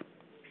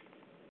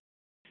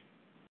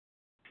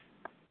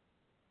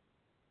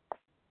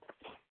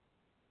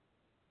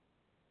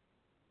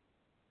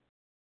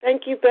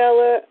 Thank you,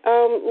 Bella.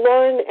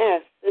 Lauren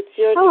S., it's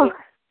your turn.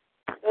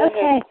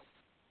 Okay.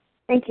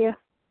 Thank you.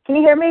 Can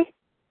you hear me?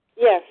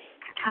 Yes.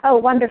 Oh,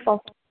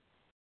 wonderful.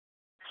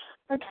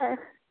 Okay.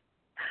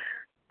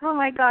 Oh,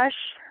 my gosh.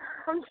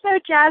 I'm so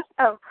jazzed.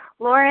 Oh,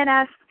 Lauren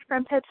S.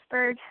 from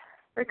Pittsburgh,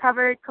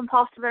 recovered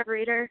compulsive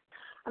overeater.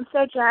 I'm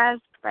so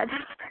jazzed by this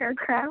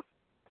paragraph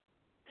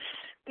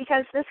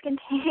because this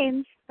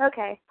contains,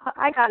 okay,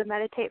 I got to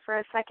meditate for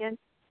a second.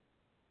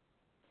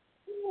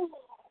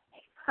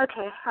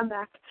 Okay, I'm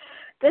back.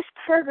 This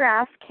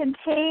paragraph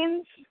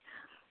contains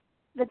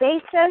the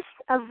basis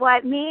of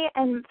what me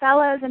and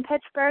fellows in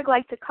Pittsburgh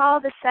like to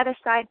call the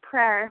set-aside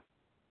prayer.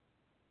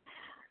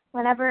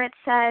 Whenever it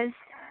says,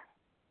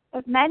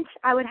 it meant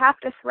I would have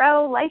to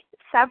throw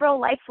several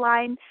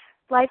lifelong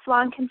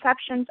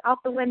conceptions out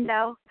the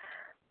window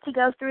to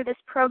go through this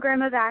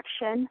program of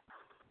action.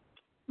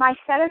 My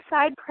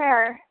set-aside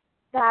prayer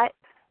that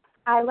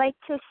I like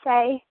to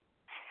say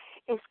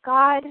is,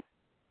 God,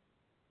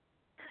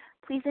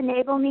 please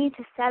enable me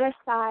to set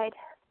aside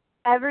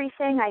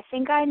everything I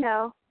think I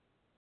know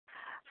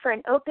for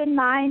an open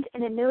mind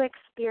and a new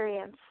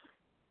experience.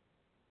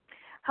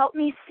 Help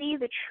me see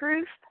the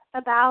truth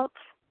about,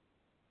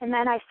 and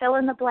then I fill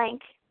in the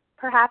blank.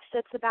 Perhaps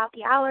it's about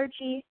the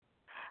allergy,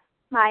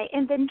 my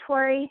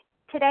inventory.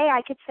 Today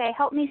I could say,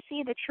 help me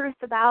see the truth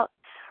about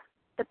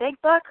the big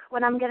book,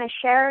 what I'm going to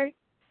share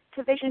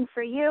to Vision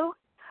for You,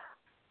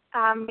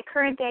 my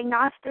current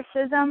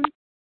diagnosticism,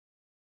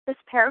 this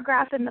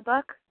paragraph in the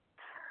book.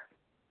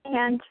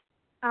 And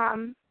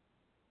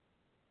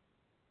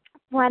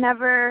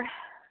whenever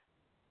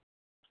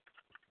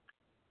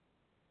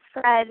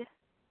Fred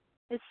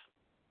is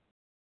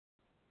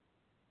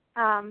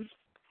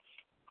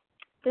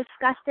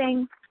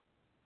discussing,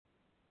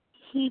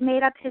 he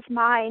made up his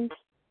mind,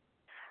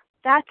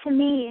 that to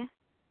me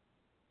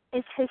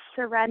is his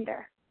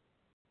surrender.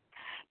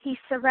 He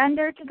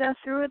surrendered to go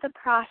through the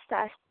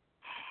process.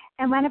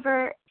 And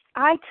whenever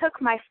I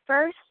took my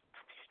first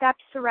step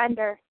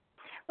surrender,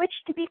 which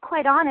to be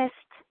quite honest,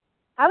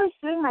 I was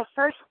doing my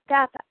first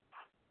step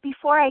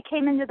before I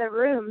came into the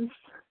rooms.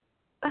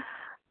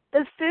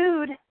 The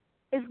food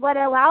is what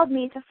allowed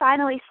me to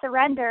finally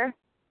surrender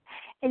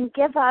and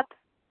give up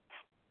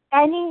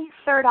any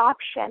third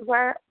option,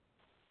 where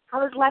I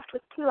was left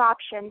with two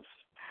options: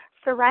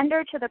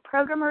 surrender to the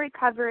program of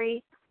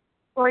recovery,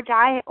 or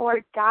die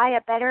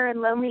a bitter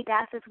and lonely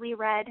death, as we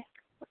read.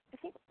 I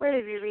think, where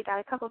did we read that?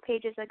 A couple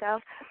pages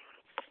ago.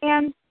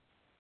 And,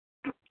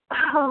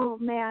 oh,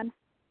 man.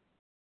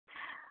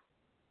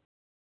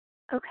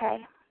 Okay.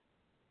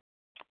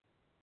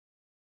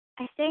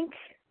 I think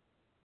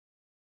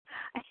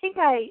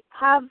I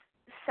have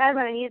said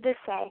what I needed to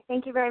say.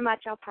 Thank you very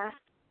much. I'll pass.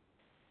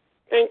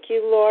 Thank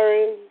you,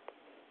 Lauren.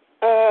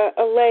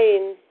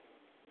 Elaine,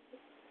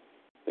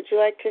 would you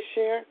like to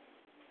share?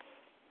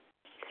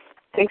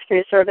 Thanks for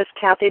your service,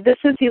 Kathy. This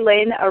is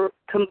Elaine,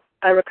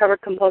 a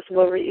recovered compulsive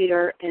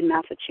overeater in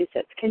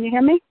Massachusetts. Can you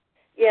hear me?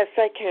 Yes,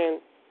 I can.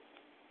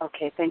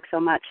 Okay, thanks so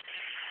much.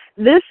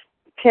 This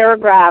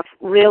paragraph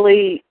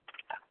really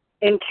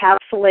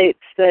encapsulates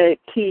the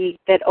key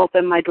that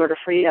opened my door to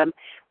freedom.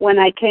 When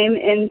I came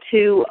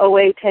into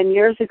OA 10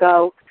 years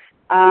ago,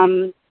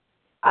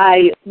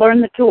 I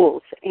learned the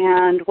tools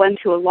and went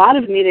to a lot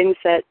of meetings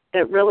that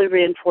really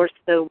reinforced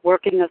the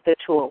working of the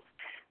tools.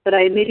 But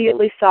I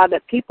immediately saw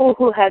that people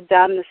who had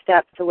done the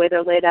steps the way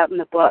they're laid out in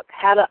the book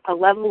had a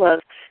level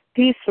of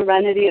peace,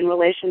 serenity, and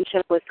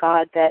relationship with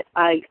God that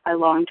I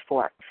longed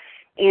for.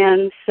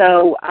 And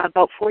so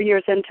about 4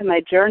 years into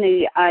my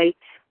journey, I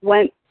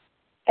went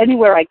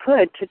anywhere I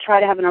could to try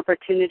to have an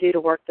opportunity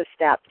to work the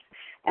steps.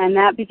 And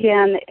that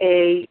began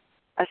a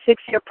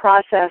 6-year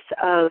process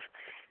of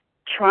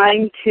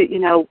trying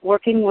to,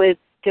 working with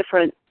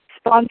different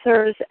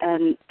sponsors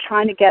and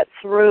trying to get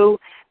through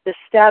the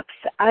steps.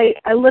 I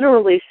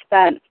literally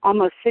spent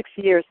almost 6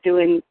 years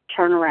doing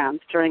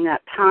turnarounds during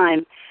that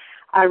time.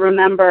 I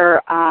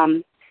remember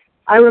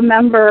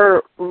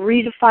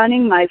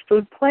redefining my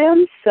food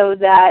plans so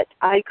that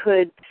I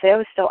could say I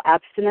was still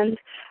abstinent.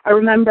 I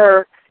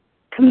remember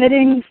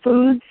committing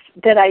foods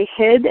that I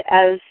hid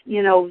as,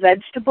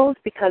 vegetables,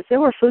 because there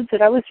were foods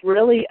that I was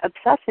really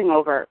obsessing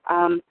over.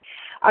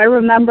 I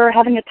remember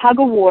having a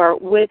tug-of-war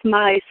with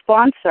my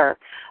sponsor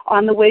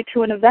on the way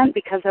to an event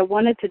because I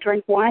wanted to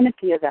drink wine at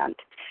the event.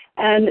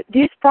 And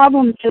these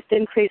problems just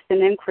increased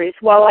and increased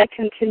while I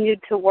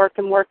continued to work,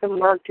 do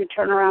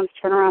turnarounds.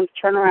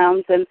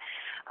 And,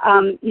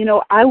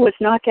 I was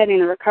not getting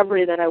the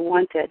recovery that I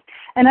wanted.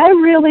 And I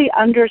really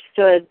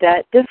understood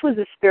that this was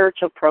a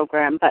spiritual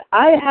program, but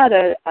I had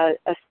a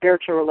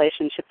spiritual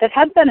relationship that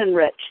had been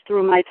enriched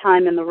through my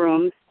time in the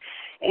rooms.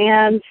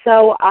 And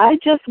so I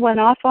just went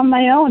off on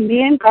my own.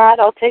 Me and God,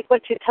 I'll take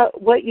what you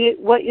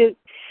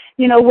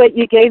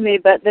gave me,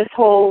 but this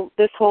whole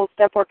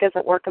step work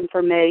isn't working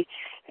for me.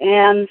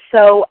 And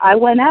so I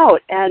went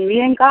out, and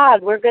me and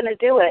God, we're going to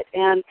do it.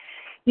 And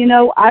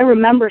I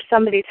remember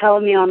somebody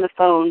telling me on the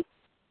phone,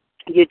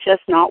 "You're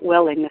just not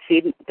willing.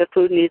 The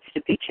food needs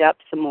to beat you up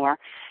some more."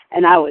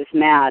 And I was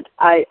mad.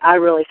 I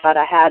really thought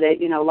I had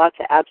it, lots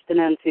of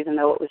abstinence, even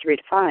though it was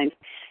redefined.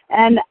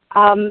 And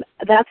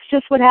that's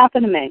just what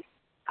happened to me.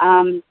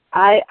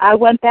 I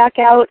went back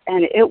out,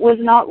 and it was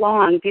not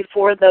long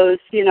before those,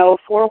 4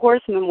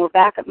 horsemen were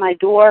back at my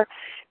door,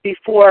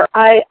 before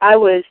I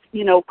was,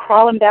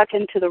 crawling back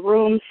into the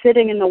room,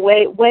 sitting in the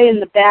way in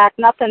the back,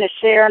 nothing to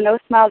share, no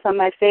smiles on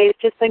my face,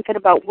 just thinking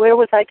about where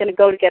was I going to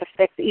go to get a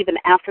fix even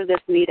after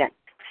this meeting.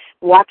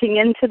 Walking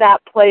into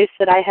that place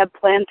that I had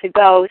planned to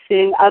go,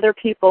 seeing other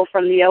people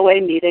from the OA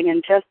meeting,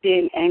 and just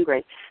being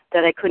angry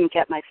that I couldn't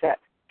get my fix.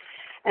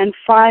 And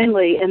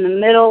finally, in the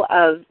middle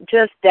of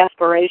just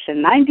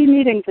desperation, 90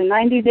 meetings in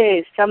 90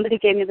 days, somebody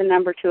gave me the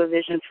number to A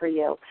Vision for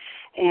You.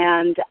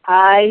 And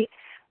I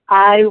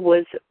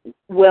was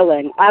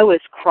willing. I was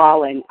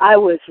crawling. I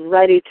was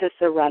ready to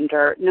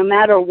surrender. No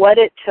matter what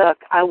it took,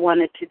 I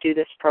wanted to do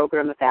this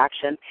program of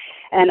action.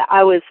 And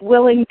I was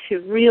willing to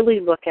really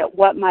look at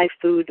what my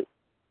food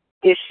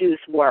issues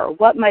were,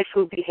 what my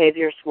food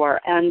behaviors were,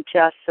 and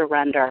just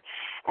surrender.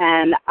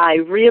 And I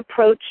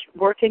reapproached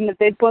working the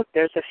big book.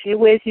 There's a few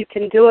ways you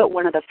can do it.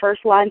 One of the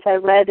first lines I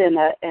read in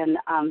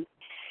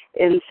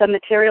some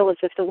material is,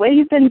 if the way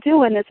you've been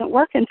doing isn't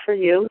working for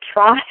you,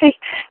 try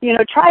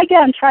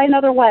again, try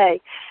another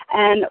way.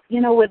 And,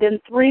 within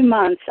 3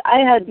 months, I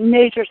had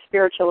major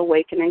spiritual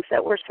awakenings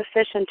that were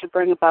sufficient to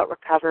bring about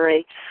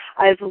recovery.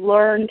 I've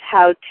learned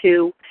how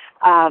to,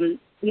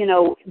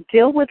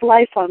 deal with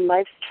life on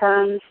life's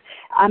terms.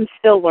 I'm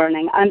still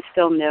learning. I'm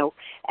still new.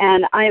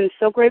 And I am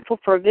so grateful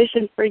for A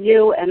Vision for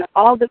You and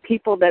all the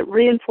people that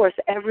reinforce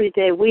every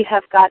day. We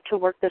have got to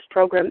work this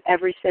program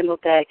every single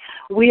day.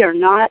 We're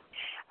not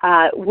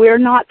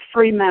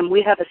free men.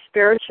 We have a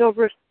spiritual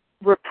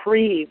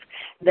reprieve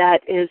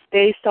that is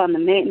based on the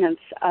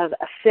maintenance of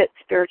a fit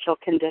spiritual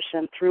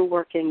condition through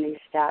working these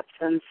steps.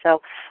 And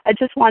so I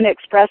just want to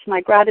express my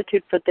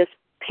gratitude for this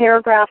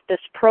paragraph, this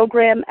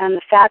program, and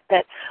the fact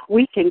that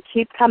we can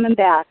keep coming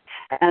back.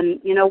 And,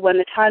 when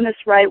the time is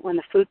right, when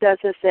the food does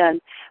us in,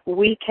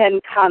 we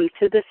can come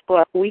to this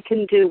book. We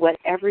can do what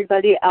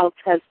everybody else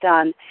has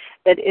done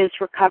that is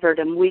recovered,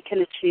 and we can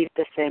achieve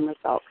the same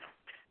results.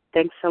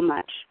 Thanks so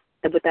much.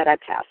 And with that, I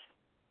pass.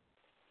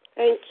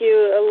 Thank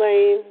you,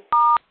 Elaine.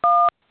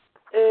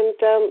 And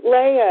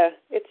Leah,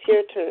 it's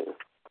your turn.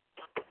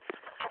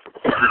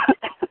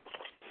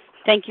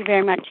 Thank you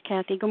very much,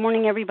 Kathy. Good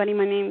morning, everybody.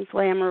 My name is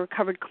Leah. I'm a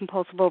recovered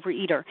compulsive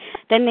overeater.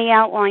 Then they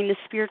outlined the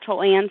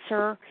spiritual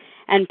answer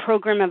and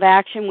program of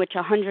action, which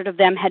 100 of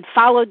them had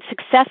followed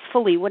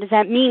successfully. What does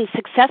that mean,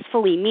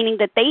 successfully? Meaning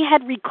that they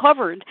had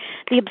recovered.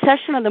 The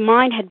obsession of the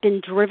mind had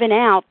been driven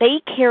out. They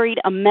carried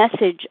a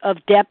message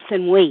of depth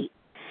and weight.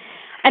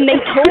 And they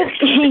told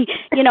me,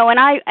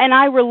 and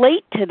I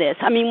relate to this.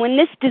 I mean, when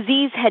this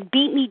disease had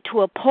beat me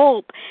to a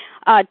pulp,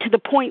 to the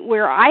point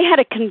where I had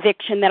a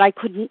conviction that I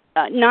could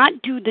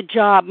not do the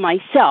job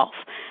myself.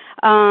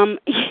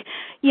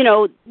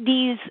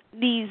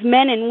 These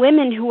men and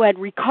women who had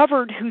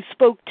recovered, who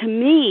spoke to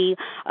me,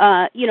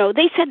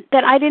 they said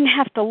that I didn't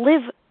have to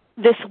live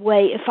this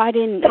way if I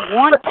didn't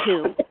want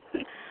to.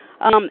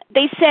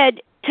 They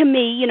said to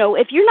me,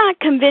 if you're not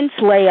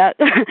convinced, Leah,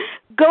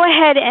 go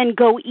ahead and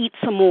go eat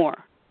some more.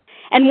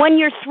 And when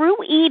you're through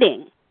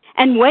eating,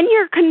 and when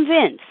you're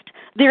convinced,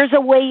 there's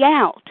a way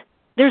out.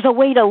 There's a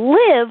way to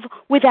live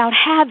without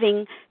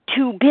having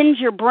to binge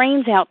your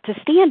brains out to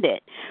stand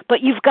it.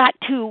 But you've got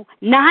to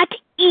not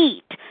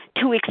eat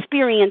to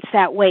experience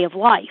that way of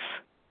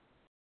life.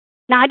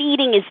 Not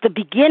eating is the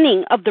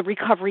beginning of the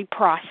recovery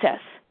process.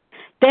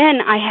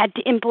 Then I had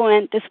to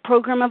implement this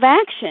program of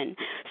action.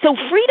 So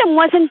freedom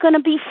wasn't going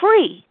to be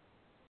free.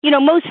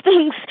 Most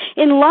things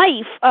in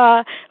life,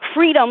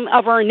 freedom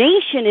of our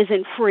nation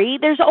isn't free.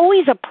 There's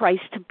always a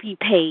price to be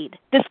paid.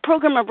 This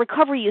program of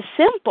recovery is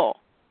simple,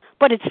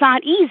 but it's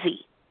not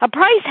easy. A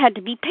price had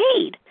to be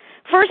paid.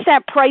 First,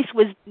 that price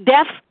was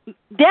death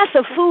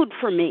of food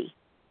for me.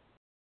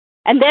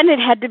 And then it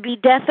had to be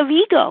death of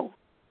ego.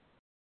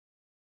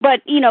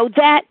 But,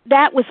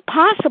 that was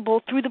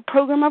possible through the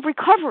program of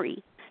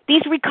recovery.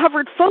 These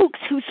recovered folks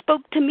who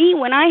spoke to me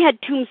when I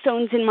had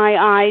tombstones in my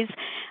eyes,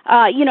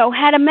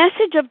 had a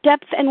message of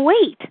depth and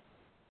weight.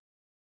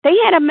 They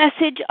had a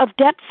message of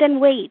depth and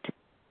weight.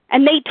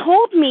 And they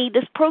told me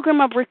this program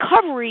of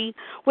recovery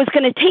was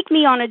going to take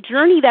me on a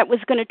journey that was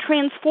going to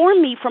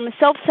transform me from a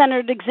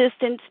self-centered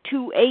existence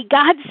to a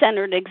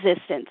God-centered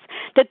existence.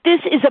 That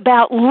this is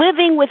about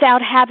living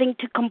without having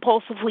to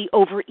compulsively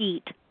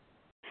overeat.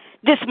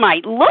 This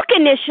might look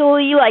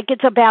initially like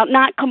it's about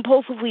not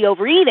compulsively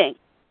overeating.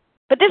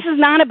 But this is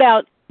not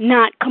about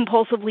not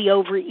compulsively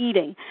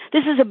overeating.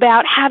 This is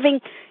about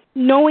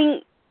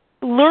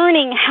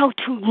learning how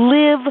to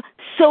live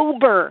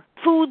sober,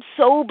 food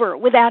sober,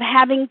 without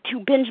having to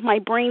binge my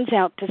brains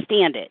out to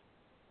stand it.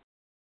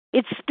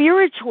 It's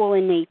spiritual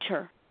in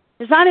nature.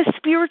 There's not a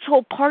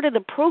spiritual part of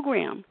the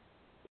program.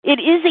 It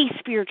is a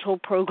spiritual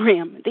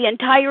program. The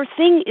entire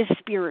thing is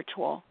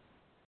spiritual.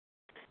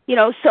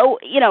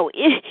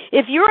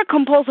 If you're a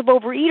compulsive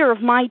overeater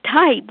of my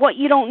type, what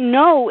you don't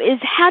know is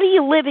how do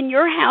you live in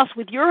your house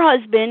with your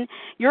husband,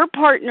 your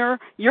partner,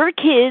 your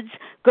kids,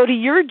 go to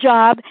your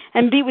job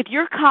and be with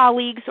your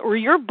colleagues or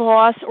your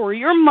boss or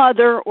your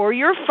mother or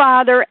your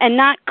father and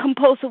not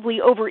compulsively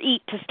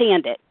overeat to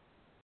stand it.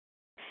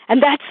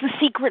 And that's the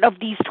secret of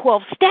these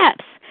 12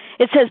 steps.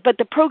 It says, but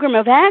the program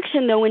of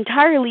action, though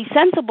entirely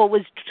sensible,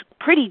 was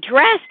pretty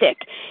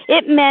drastic.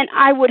 It meant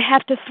I would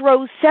have to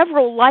throw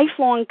several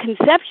lifelong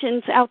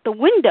conceptions out the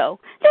window.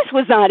 This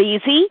was not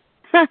easy.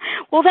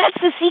 Well, that's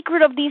the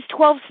secret of these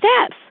 12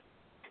 steps.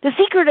 The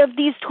secret of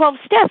these 12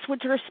 steps,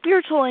 which are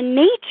spiritual in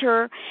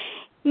nature,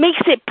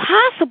 makes it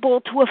possible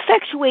to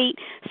effectuate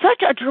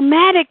such a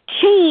dramatic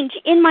change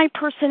in my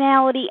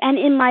personality and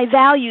in my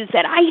values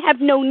that I have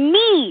no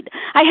need,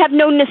 I have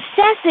no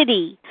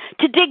necessity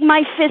to dig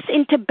my fists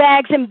into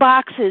bags and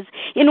boxes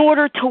in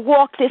order to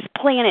walk this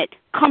planet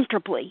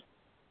comfortably.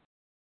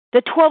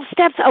 The 12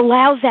 steps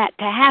allows that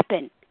to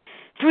happen.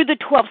 Through the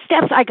 12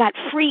 steps, I got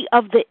free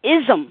of the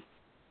ism.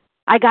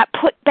 I got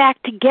put back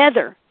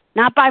together,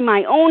 not by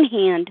my own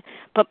hand,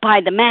 but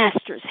by the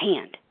Master's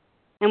hand.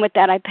 And with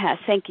that, I pass.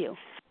 Thank you.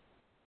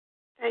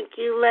 Thank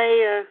you,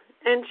 Leah.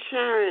 And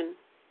Sharon.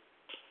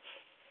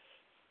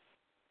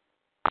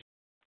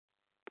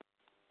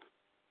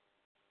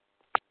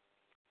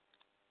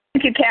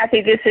 Thank you,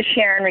 Kathy. This is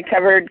Sharon,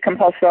 recovered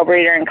compulsive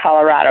overeater in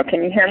Colorado.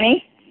 Can you hear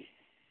me?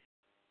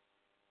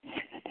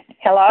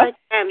 Hello? I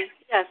can.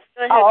 Yes,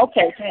 go ahead. Oh,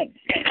 okay, thanks.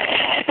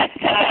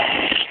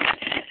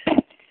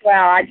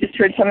 Wow, I just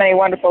heard so many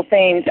wonderful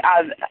things.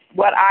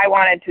 What I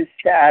wanted to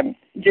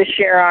just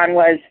share on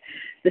was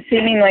the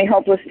seemingly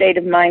hopeless state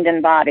of mind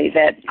and body,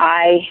 that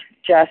I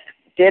just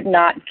did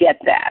not get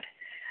that.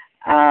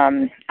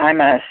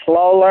 I'm a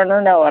slow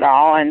learner,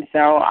 know-it-all, and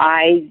so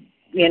I,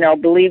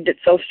 believed it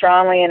so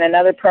strongly in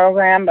another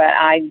program, but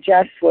I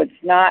just was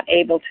not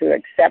able to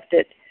accept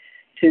it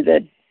to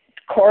the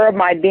core of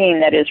my being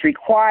that is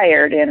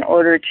required in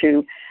order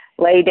to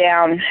lay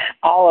down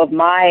all of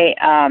my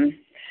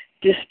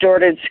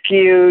distorted,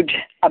 skewed,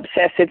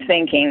 obsessive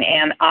thinking,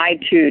 and I,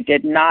 too,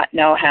 did not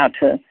know how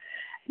to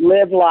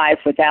live life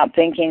without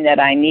thinking that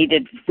I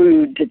needed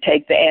food to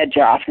take the edge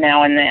off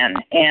now and then.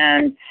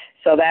 And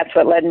so that's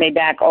what led me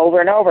back over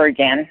and over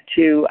again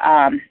to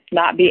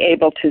not be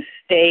able to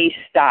stay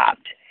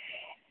stopped.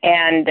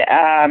 And,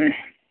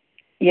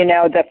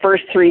 the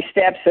first 3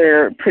 steps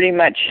are pretty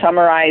much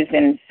summarized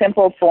in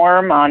simple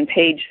form on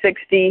page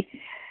 60.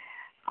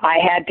 I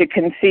had to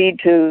concede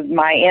to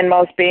my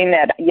inmost being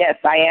that, yes,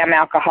 I am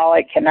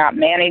alcoholic, cannot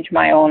manage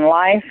my own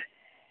life,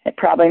 that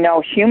probably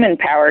no human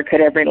power could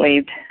have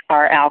relieved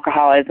our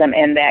alcoholism,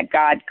 and that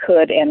God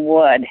could and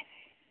would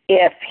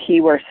if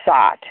he were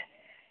sought.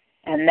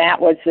 And that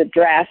was the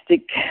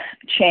drastic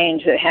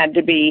change that had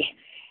to be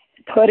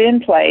put in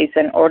place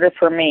in order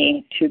for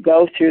me to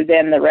go through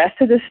then the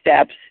rest of the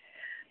steps,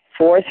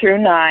 4 through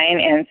 9,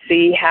 and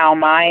see how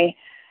my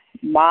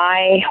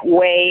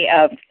way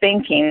of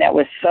thinking that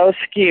was so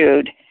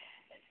skewed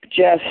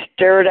just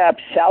stirred up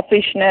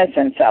selfishness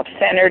and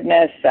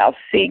self-centeredness,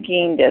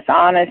 self-seeking,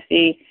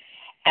 dishonesty,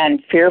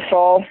 and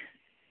fearful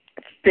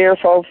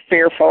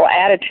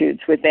attitudes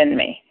within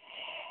me.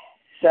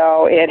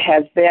 So it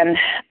has been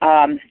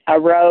a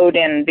road,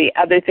 and the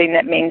other thing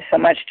that means so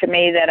much to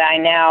me that I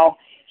now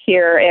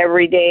hear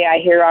every day, I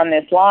hear on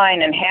this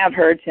line and have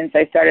heard since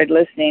I started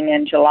listening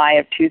in July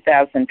of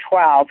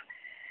 2012,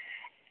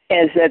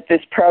 is that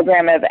this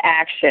program of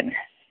action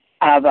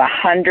of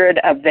 100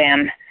 of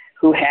them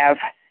who have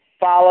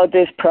followed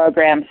this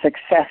program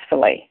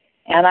successfully.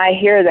 And I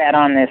hear that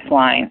on this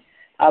line,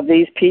 of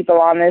these people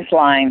on this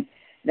line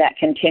that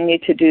continue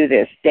to do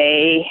this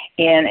day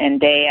in and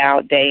day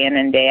out, day in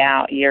and day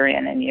out, year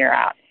in and year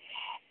out.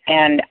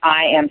 And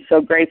I am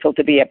so grateful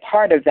to be a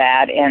part of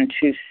that and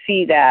to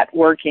see that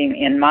working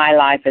in my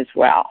life as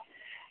well.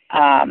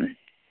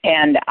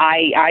 And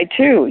I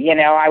too,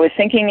 I was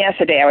thinking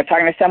yesterday, I was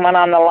talking to someone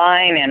on the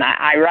line, and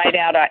I write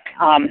out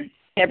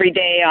every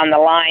day on the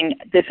line,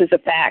 this is a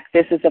fact,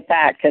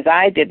 because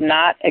I did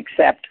not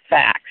accept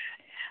facts.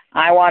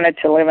 I wanted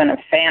to live in a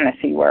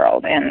fantasy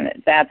world, and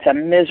that's a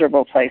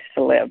miserable place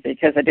to live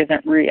because it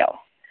isn't real.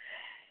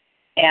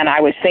 And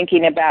I was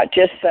thinking about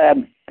just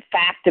the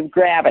fact of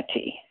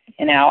gravity.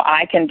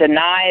 I can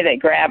deny that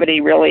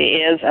gravity really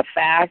is a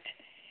fact.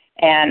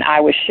 And I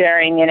was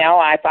sharing, if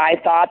I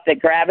thought that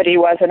gravity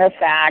wasn't a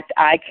fact,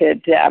 I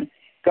could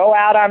go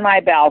out on my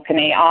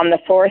balcony on the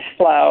 4th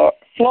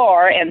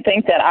floor and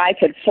think that I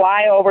could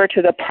fly over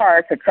to the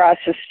park across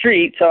the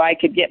street so I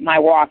could get my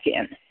walk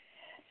in.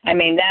 I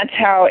mean, that's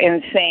how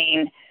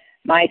insane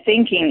my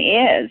thinking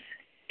is.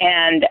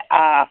 And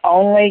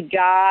only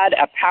God,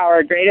 a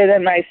power greater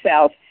than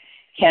myself,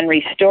 can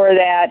restore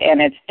that,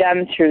 and it's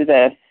done through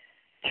the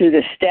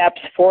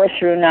steps 4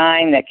 through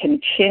 9 that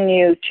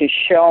continue to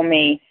show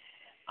me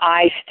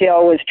I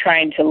still was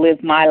trying to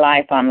live my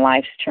life on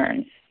life's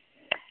terms.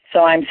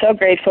 So I'm so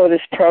grateful for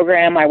this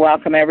program. I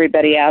welcome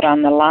everybody out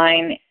on the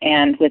line,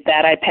 and with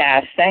that I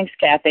pass. Thanks,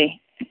 Kathy.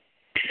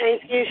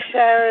 Thank you,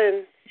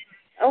 Sharon.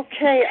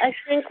 Okay, I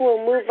think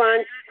we'll move on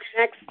to the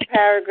next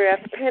paragraph.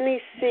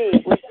 Penny C.,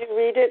 would you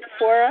read it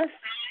for us?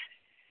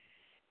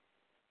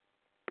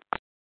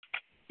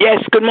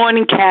 Yes, good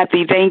morning,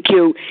 Kathy. Thank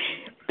you.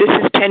 This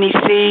is Penny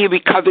C.,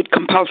 recovered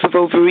compulsive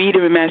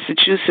overeater in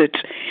Massachusetts.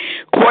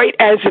 Quite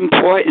as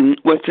important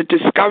was the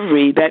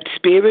discovery that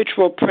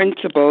spiritual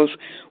principles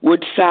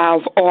would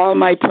solve all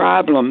my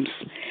problems.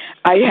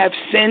 I have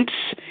since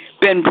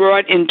been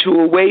brought into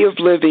a way of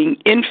living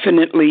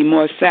infinitely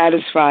more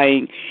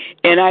satisfying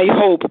and I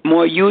hope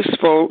more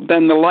useful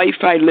than the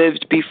life I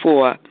lived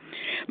before.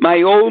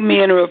 My old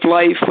manner of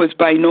life was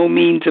by no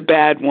means a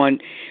bad one,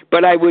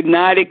 but I would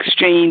not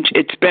exchange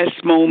its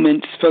best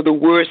moments for the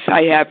worse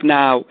I have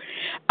now.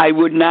 I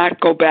would not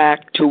go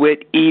back to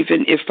it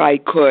even if I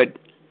could.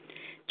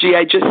 Gee,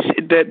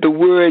 the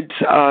words,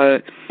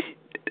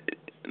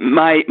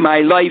 my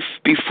life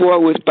before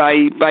was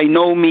by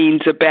no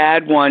means a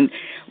bad one.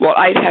 Well,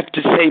 I'd have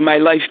to say my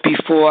life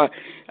before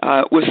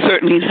was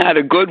certainly not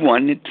a good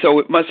one, so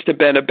it must have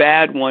been a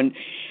bad one.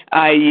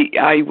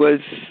 I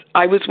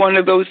was one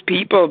of those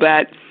people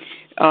that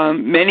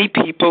many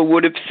people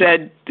would have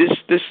said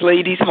this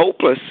lady's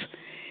hopeless,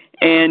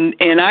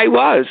 and I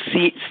was.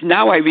 See,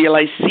 now I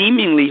realize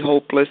seemingly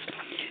hopeless.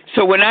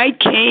 So when I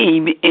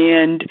came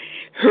and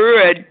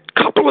heard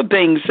a couple of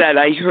things that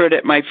I heard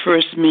at my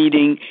first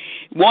meeting,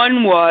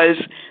 one was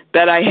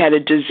that I had a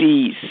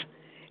disease.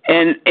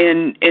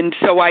 And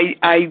so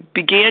I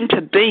began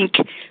to think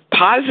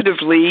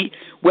positively,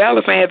 well,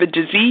 if I have a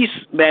disease,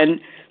 then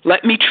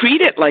let me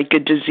treat it like a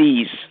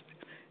disease.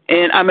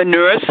 And I'm a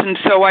nurse, and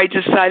so I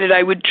decided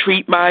I would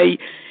treat my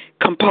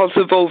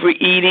compulsive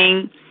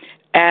overeating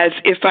as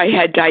if I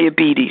had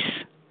diabetes.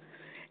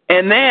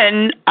 And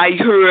then I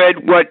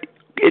heard what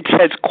it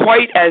says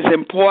quite as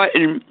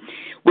important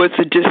was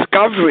the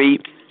discovery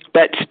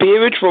that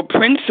spiritual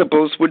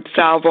principles would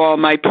solve all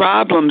my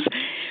problems.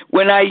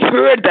 When I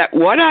heard that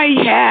what I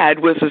had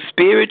was a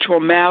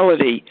spiritual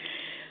malady,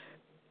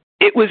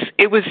 it was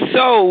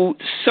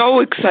so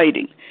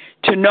exciting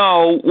to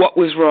know what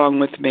was wrong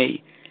with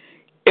me.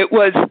 It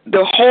was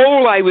the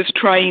hole I was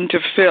trying to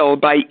fill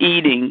by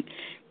eating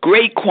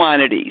great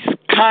quantities,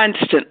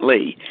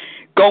 constantly,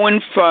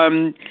 going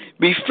from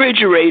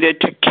refrigerator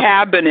to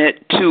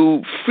cabinet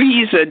to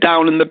freezer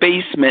down in the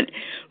basement,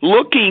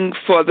 looking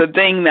for the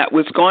thing that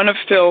was going to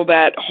fill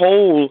that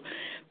hole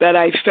that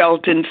I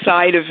felt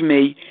inside of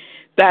me.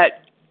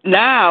 That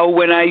now,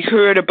 when I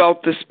heard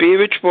about the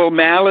spiritual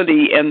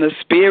malady and the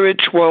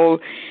spiritual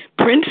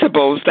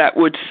principles that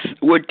would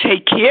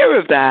take care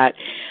of that,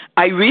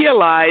 I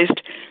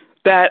realized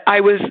that I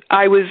was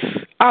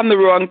on the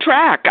wrong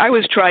track. I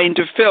was trying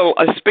to fill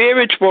a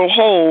spiritual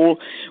hole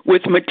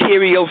with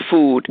material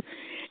food,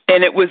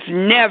 and it was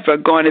never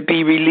going to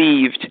be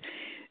relieved.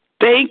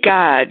 Thank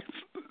God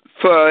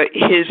for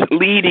his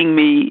leading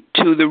me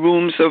to the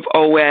rooms of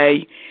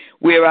OA,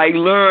 where I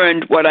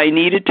learned what I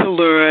needed to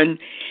learn,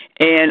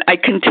 and I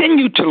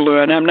continue to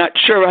learn. I'm not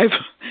sure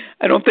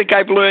I don't think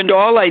I've learned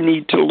all I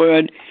need to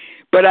learn,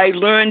 but I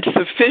learned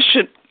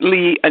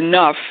sufficiently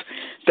enough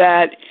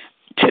that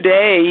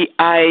today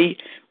I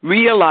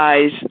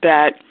realize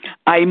that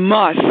I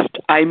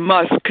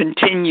must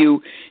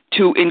continue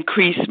to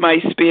increase my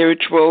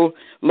spiritual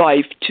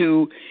life,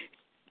 to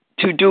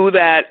do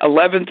that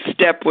 11th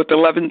step, what the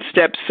 11th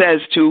step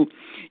says, to,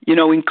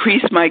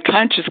 increase my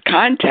conscious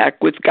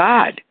contact with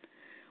God.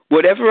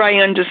 Whatever I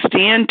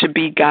understand to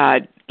be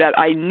God, that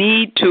I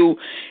need to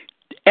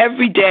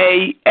every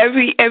day,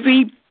 every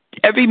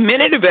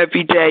minute of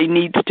every day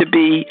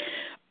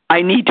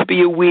I need to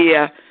be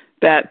aware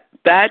that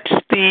that's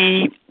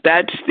the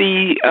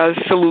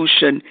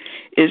solution,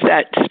 is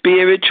that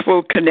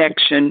spiritual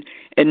connection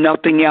and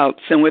nothing else.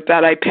 And with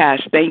that, I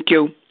pass. Thank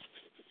you.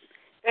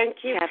 Thank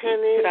you, Kathy,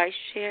 Penny. could I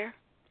share?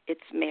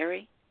 It's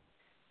Mary.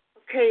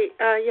 Okay,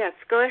 yes,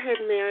 go ahead,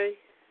 Mary.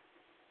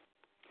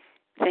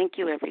 Thank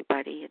you,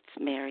 everybody. It's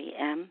Mary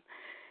M.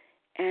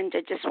 And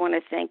I just want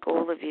to thank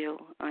all of you.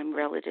 I'm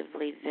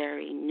relatively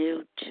very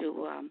new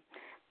to,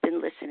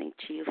 been listening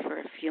to you for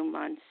a few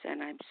months,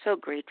 and I'm so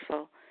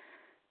grateful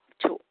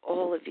to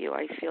all of you.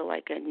 I feel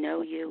like I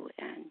know you,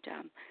 and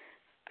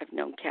I've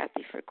known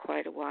Kathy for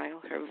quite a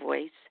while, her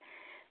voice.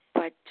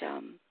 But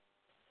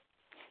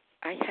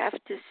I have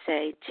to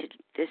say to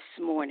this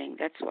morning,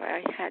 that's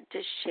why I had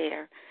to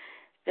share,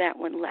 that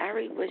when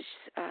Larry was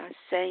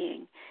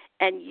saying,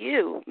 and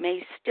you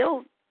may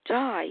still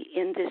die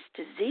in this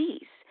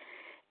disease,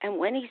 and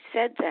when he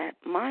said that,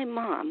 my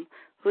mom,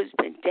 who's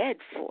been dead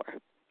for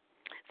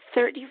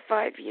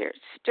 35 years,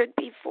 stood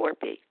before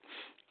me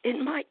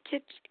in my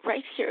kitchen,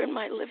 right here in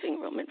my living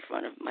room in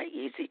front of my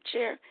easy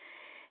chair,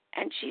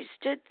 and she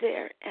stood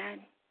there, and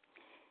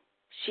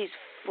she's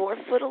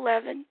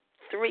 4'11",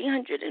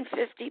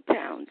 350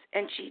 pounds,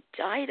 and she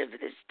died of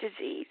this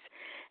disease.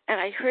 And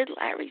I heard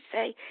Larry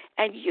say,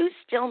 and you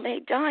still may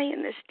die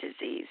in this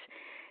disease.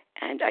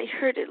 And I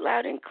heard it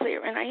loud and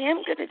clear, and I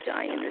am going to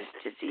die in this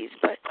disease,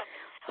 but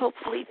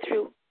hopefully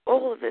through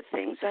all of the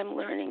things I'm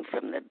learning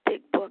from the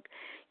big book.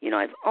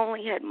 I've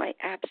only had my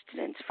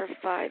abstinence for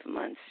 5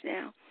 months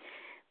now,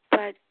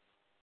 but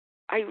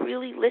I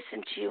really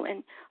listened to you,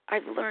 and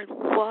I've learned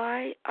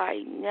why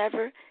I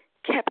never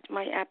kept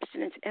my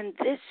abstinence. And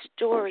this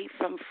story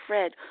from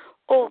Fred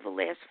all the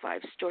last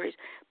 5 stories.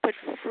 But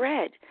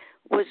Fred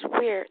was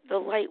where the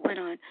light went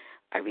on.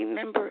 I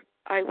remember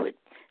I would,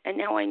 and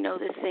now I know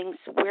the things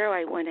where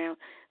I went out.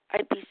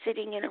 I'd be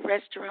sitting in a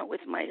restaurant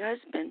with my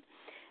husband,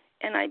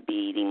 and I'd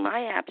be eating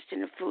my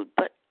abstinent food,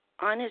 but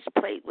on his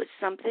plate was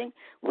something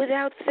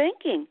without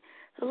thinking,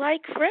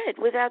 like Fred,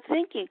 without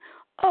thinking.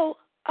 Oh,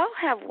 I'll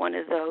have one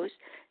of those.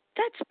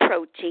 That's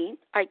protein.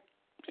 I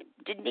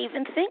didn't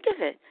even think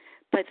of it.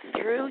 But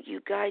through you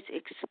guys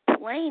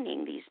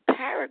explaining these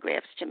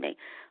paragraphs to me,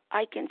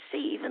 I can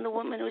see, even the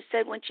woman who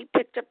said when she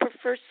picked up her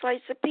first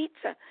slice of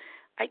pizza,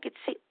 I could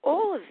see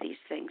all of these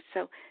things.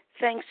 So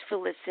thanks for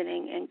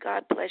listening, and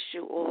God bless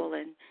you all.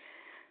 And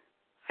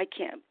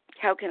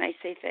how can I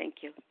say thank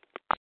you?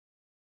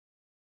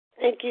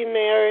 Thank you,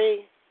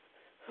 Mary.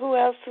 Who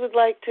else would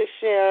like to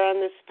share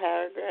on this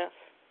paragraph?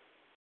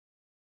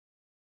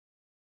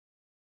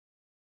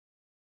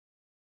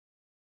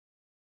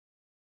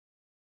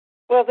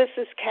 Well, this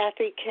is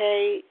Kathy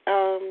K.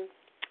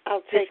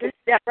 I'll take This is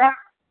Deborah.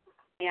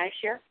 May I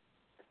share?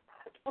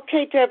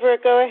 Okay, Deborah,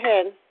 go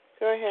ahead.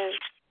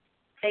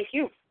 Thank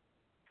you.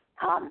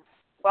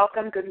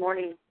 Welcome. Good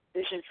morning.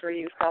 Vision for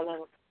you,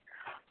 fellows.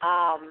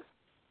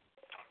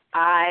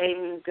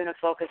 I'm going to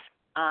focus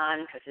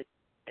on, because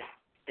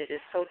it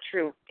is so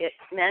true, it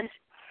meant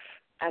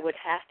I would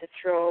have to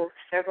throw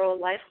several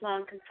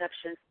lifelong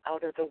conceptions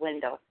out of the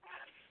window.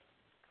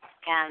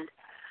 And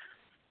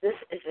this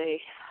is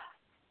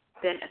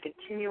been a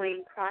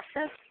continuing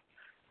process.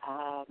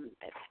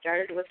 It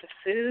started with the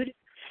food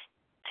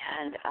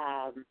and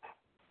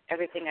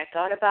everything I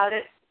thought about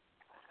it,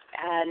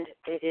 and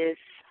it is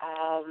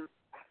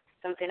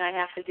something I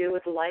have to do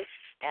with life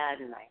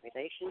and my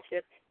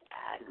relationships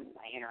and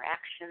my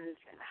interactions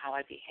and how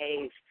I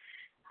behave.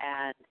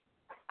 And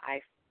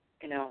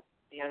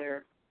the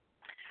other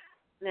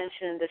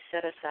mentioned the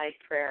set-aside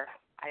prayer.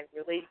 I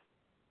really,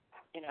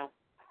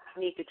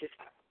 need to just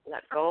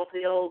let go of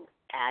the old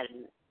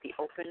and be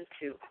open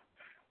to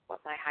what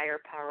my higher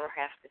power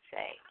has to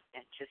say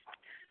and just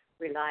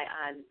rely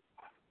on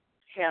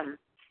him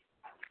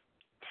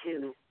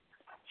to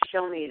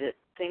show me the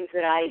things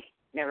that I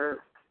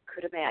never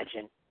could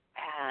imagine.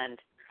 And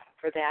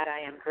for that, I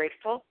am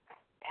grateful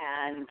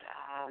and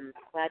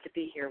glad to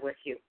be here with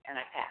you. And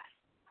I pass.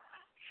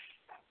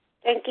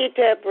 Thank you,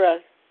 Deborah.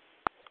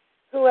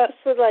 Who else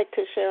would like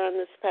to share on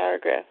this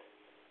paragraph?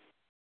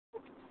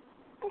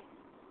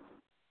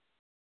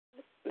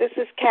 This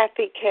is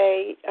Kathy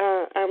K.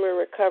 I'm a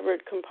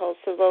recovered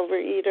compulsive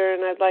overeater,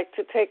 and I'd like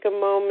to take a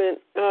moment.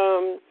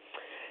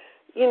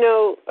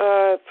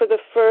 For the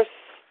first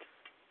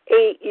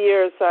 8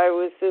 years I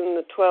was in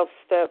the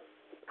 12-step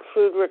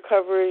food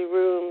recovery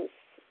rooms,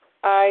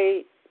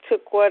 I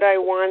took what I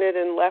wanted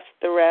and left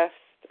the rest,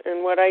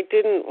 and what I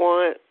didn't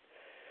want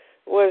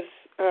was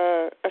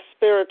a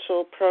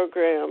spiritual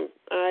program.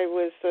 I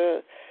was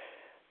a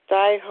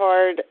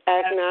diehard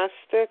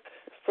agnostic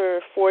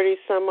for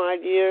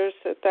 40-some-odd years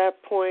at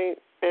that point,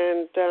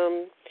 and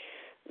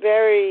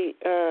very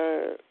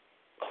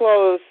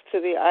close to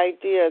the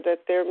idea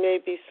that there may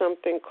be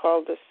something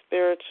called a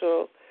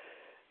spiritual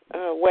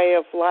way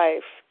of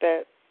life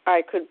that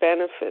I could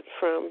benefit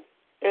from.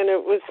 And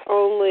it was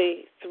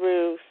only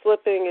through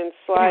slipping and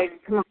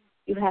sliding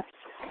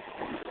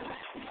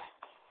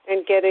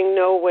and getting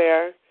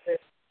nowhere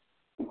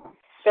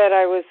that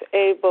I was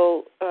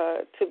able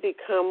to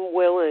become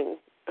willing.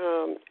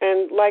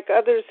 And like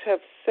others have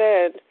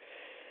said,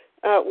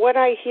 what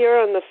I hear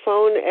on the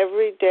phone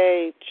every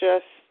day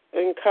just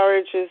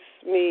encourages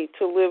me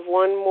to live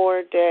one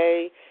more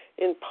day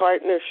in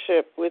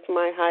partnership with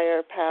my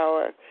higher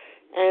power.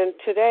 And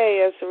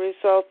today, as a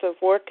result of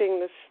working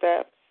the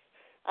steps,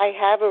 I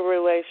have a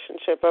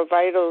relationship, a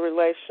vital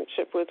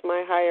relationship with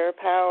my higher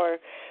power.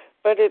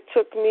 But it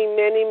took me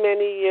many,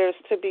 many years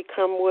to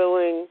become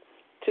willing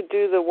to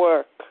do the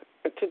work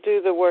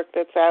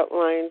that's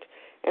outlined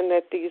and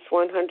that these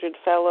 100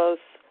 fellows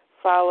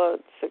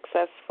followed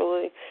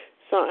successfully.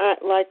 So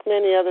like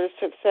many others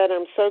have said,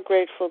 I'm so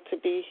grateful to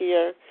be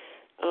here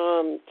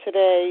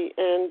today.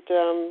 And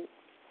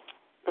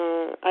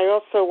I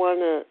also want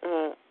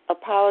to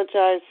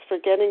apologize for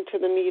getting to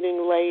the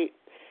meeting late.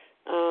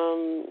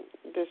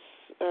 This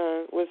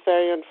was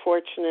very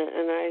unfortunate,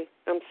 and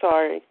I'm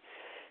sorry.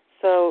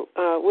 So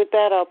with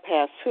that, I'll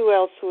pass. Who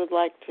else would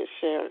like to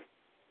share?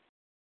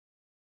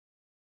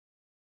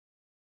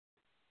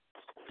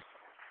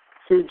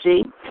 Sue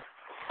G.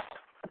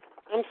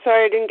 I'm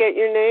sorry, I didn't get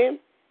your name.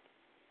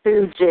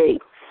 Sue G.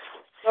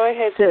 Go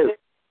ahead, Sue.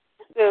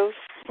 Sue.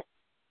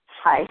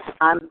 Hi,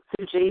 I'm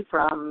Sue G.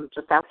 from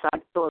just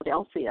outside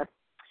Philadelphia.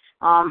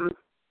 So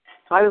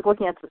I was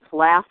looking at this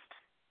last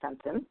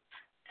sentence.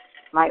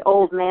 My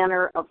old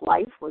manner of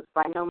life was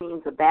by no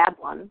means a bad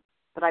one,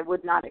 but I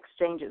would not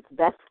exchange its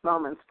best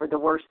moments for the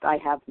worst I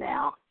have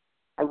now.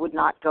 I would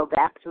not go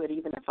back to it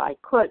even if I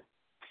could.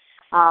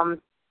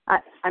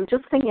 I'm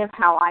just thinking of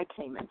how I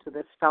came into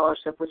this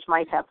fellowship, which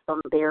might have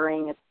some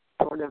bearing. It's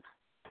sort of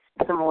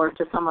similar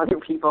to some other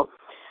people.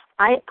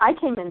 I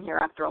came in here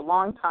after a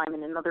long time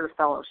in another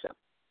fellowship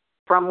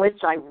from which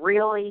I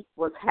really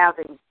was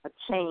having a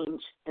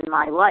change in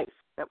my life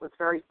that was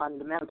very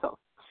fundamental,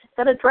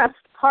 that addressed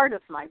part of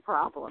my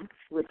problem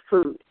with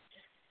food.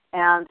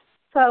 And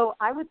so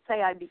I would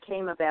say I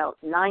became about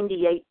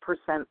 98%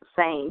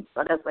 sane,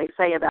 but as they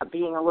say about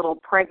being a little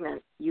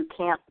pregnant, you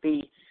can't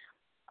be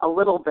a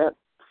little bit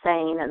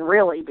sane and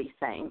really be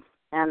sane.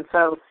 And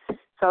so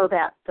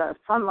that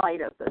sunlight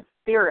of the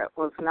spirit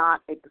was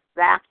not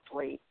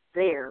exactly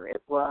there.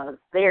 It was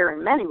there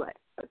in many ways,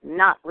 but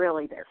not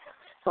really there.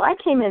 So I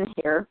came in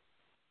here,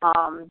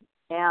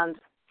 and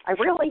I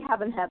really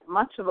haven't had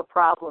much of a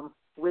problem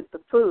with the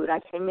food.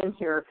 I came in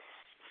here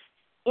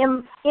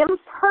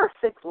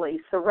imperfectly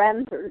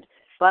surrendered,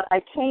 but I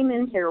came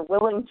in here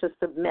willing to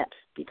submit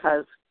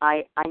because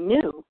I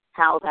knew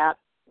how that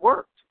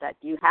worked, that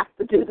you have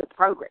to do the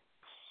program.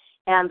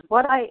 And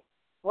what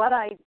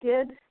I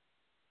did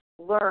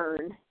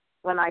learn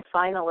when I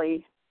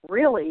finally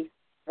really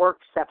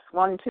worked steps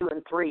 1, 2,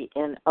 and 3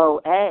 in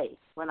OA,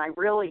 when I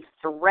really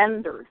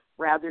surrendered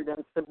rather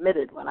than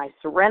submitted, when I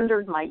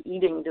surrendered my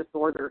eating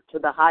disorder to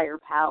the higher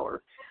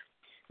power,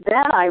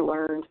 then I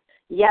learned,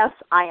 yes,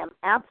 I am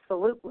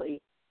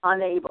absolutely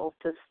unable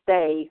to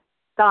stay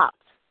stopped.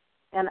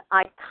 And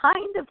I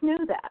kind of knew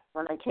that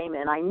when I came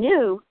in. I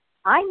knew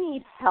I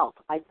need help.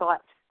 I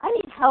thought, I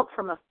need help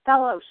from a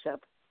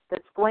fellowship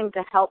that's going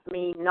to help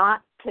me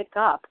not pick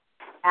up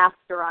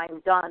after I'm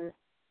done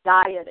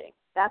dieting.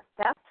 That's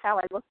how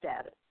I looked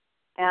at it.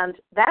 And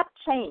that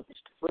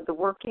changed with the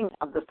working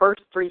of the first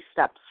 3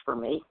 steps for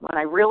me, when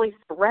I really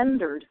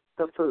surrendered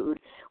the food,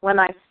 when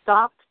I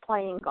stopped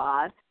playing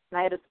God. And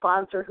I had a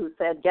sponsor who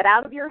said, get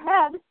out of your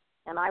head,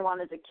 and I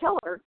wanted to kill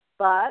her,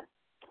 but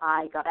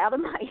I got out of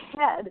my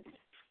head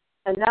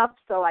enough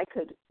so I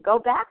could go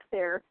back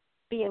there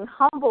being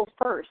humble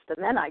first,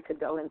 and then I could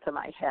go into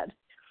my head.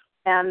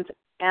 And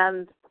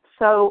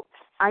so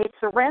I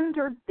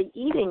surrendered the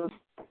eating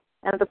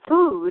and the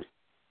food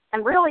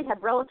and really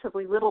had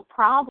relatively little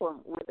problem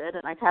with it,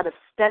 and I've had a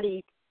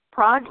steady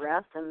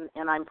progress,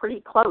 and I'm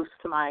pretty close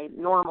to my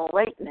normal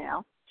weight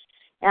now.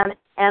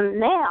 And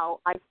now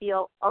I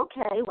feel,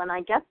 okay, when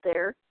I get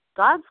there,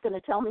 God's going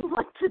to tell me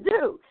what to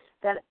do,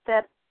 that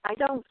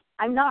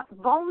I'm not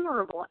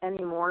vulnerable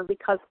anymore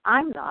because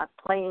I'm not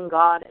playing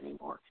God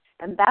anymore.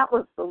 And that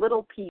was the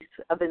little piece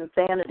of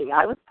insanity.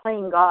 I was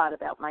playing God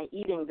about my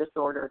eating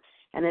disorder,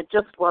 and it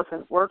just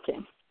wasn't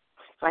working.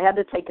 So I had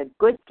to take a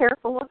good,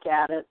 careful look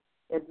at it,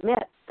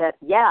 admit that,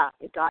 yeah,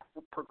 it got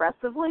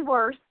progressively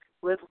worse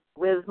with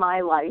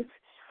my life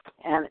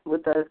and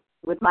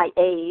with my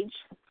age.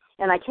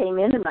 And I came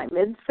in my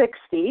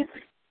mid-60s,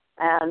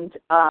 and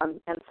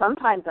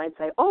sometimes I'd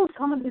say, oh,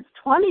 someone who's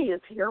 20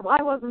 is here.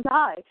 Why wasn't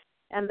I?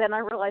 And then I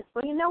realized,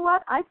 well, you know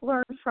what? I've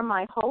learned from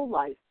my whole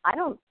life. I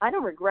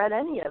don't regret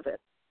any of it.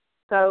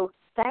 So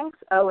thanks,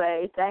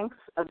 OA. Thanks,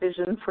 A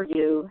Vision for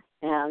You.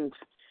 And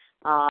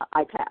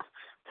I pass.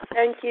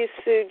 Thank you,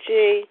 Sue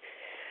G.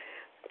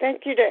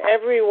 Thank you to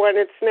everyone.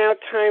 It's now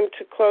time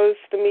to close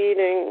the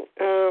meeting.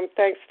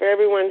 Thanks for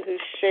everyone who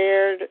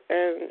shared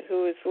and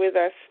who is with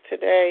us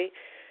today.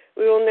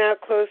 We will now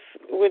close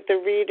with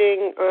the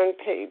reading on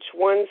page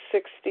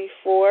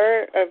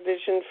 164 of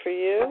Vision for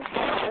You,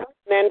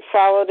 then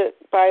followed it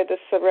by the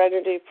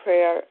Serenity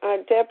Prayer.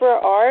 Deborah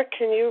R.,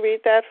 can you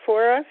read that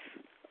for us?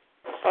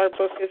 Our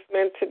book is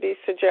meant to be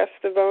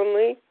suggestive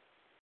only.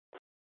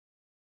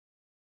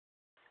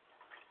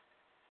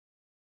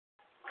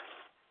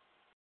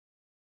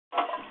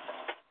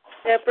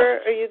 Deborah,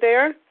 are you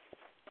there?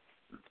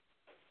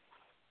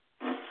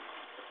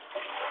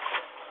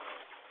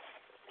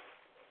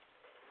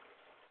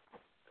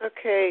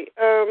 Okay.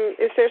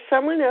 Is there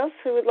someone else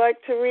who would like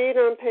to read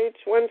on page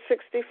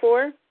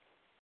 164?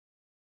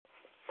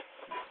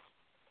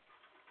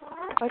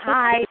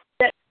 Hi.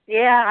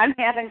 Yeah,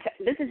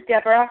 this is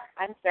Deborah.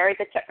 I'm sorry,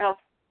 the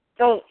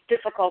technical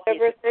difficulties.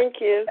 Deborah, thank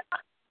you.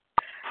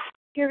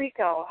 Here we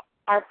go.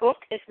 Our book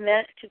is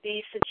meant to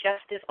be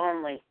suggestive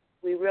only.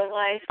 We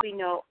realize we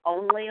know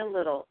only a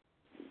little.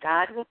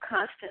 God will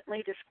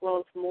constantly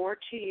disclose more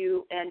to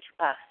you and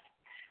to us.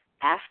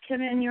 Ask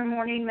Him in your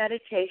morning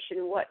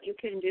meditation what you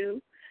can do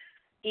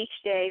each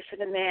day for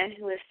the man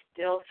who is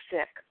still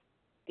sick.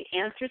 The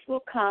answers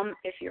will come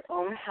if your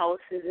own house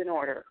is in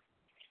order.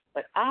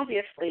 But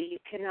obviously, you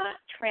cannot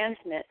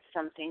transmit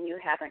something you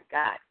haven't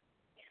got.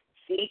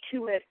 See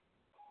to it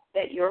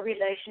that your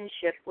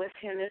relationship with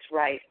Him is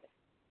right,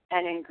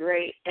 and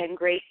great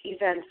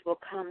events will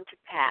come to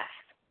pass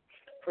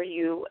for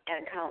you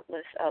and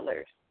countless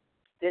others.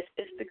 This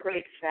is the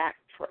great fact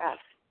for us.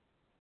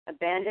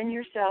 Abandon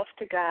yourself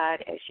to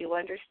God as you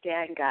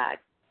understand God.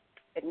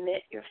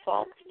 Admit your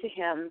faults to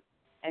Him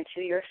and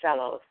to your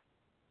fellows.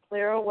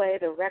 Clear away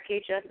the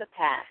wreckage of the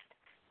past.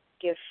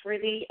 Give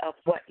freely of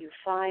what you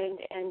find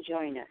and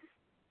join us.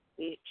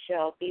 We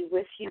shall be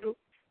with you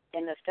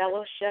in the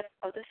fellowship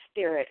of the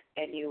Spirit,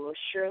 and you will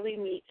surely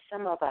meet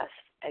some of us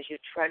as you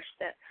trudge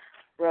the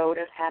road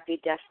of happy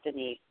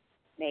destiny.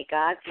 May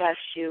God bless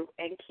you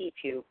and keep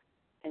you.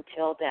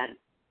 Until then,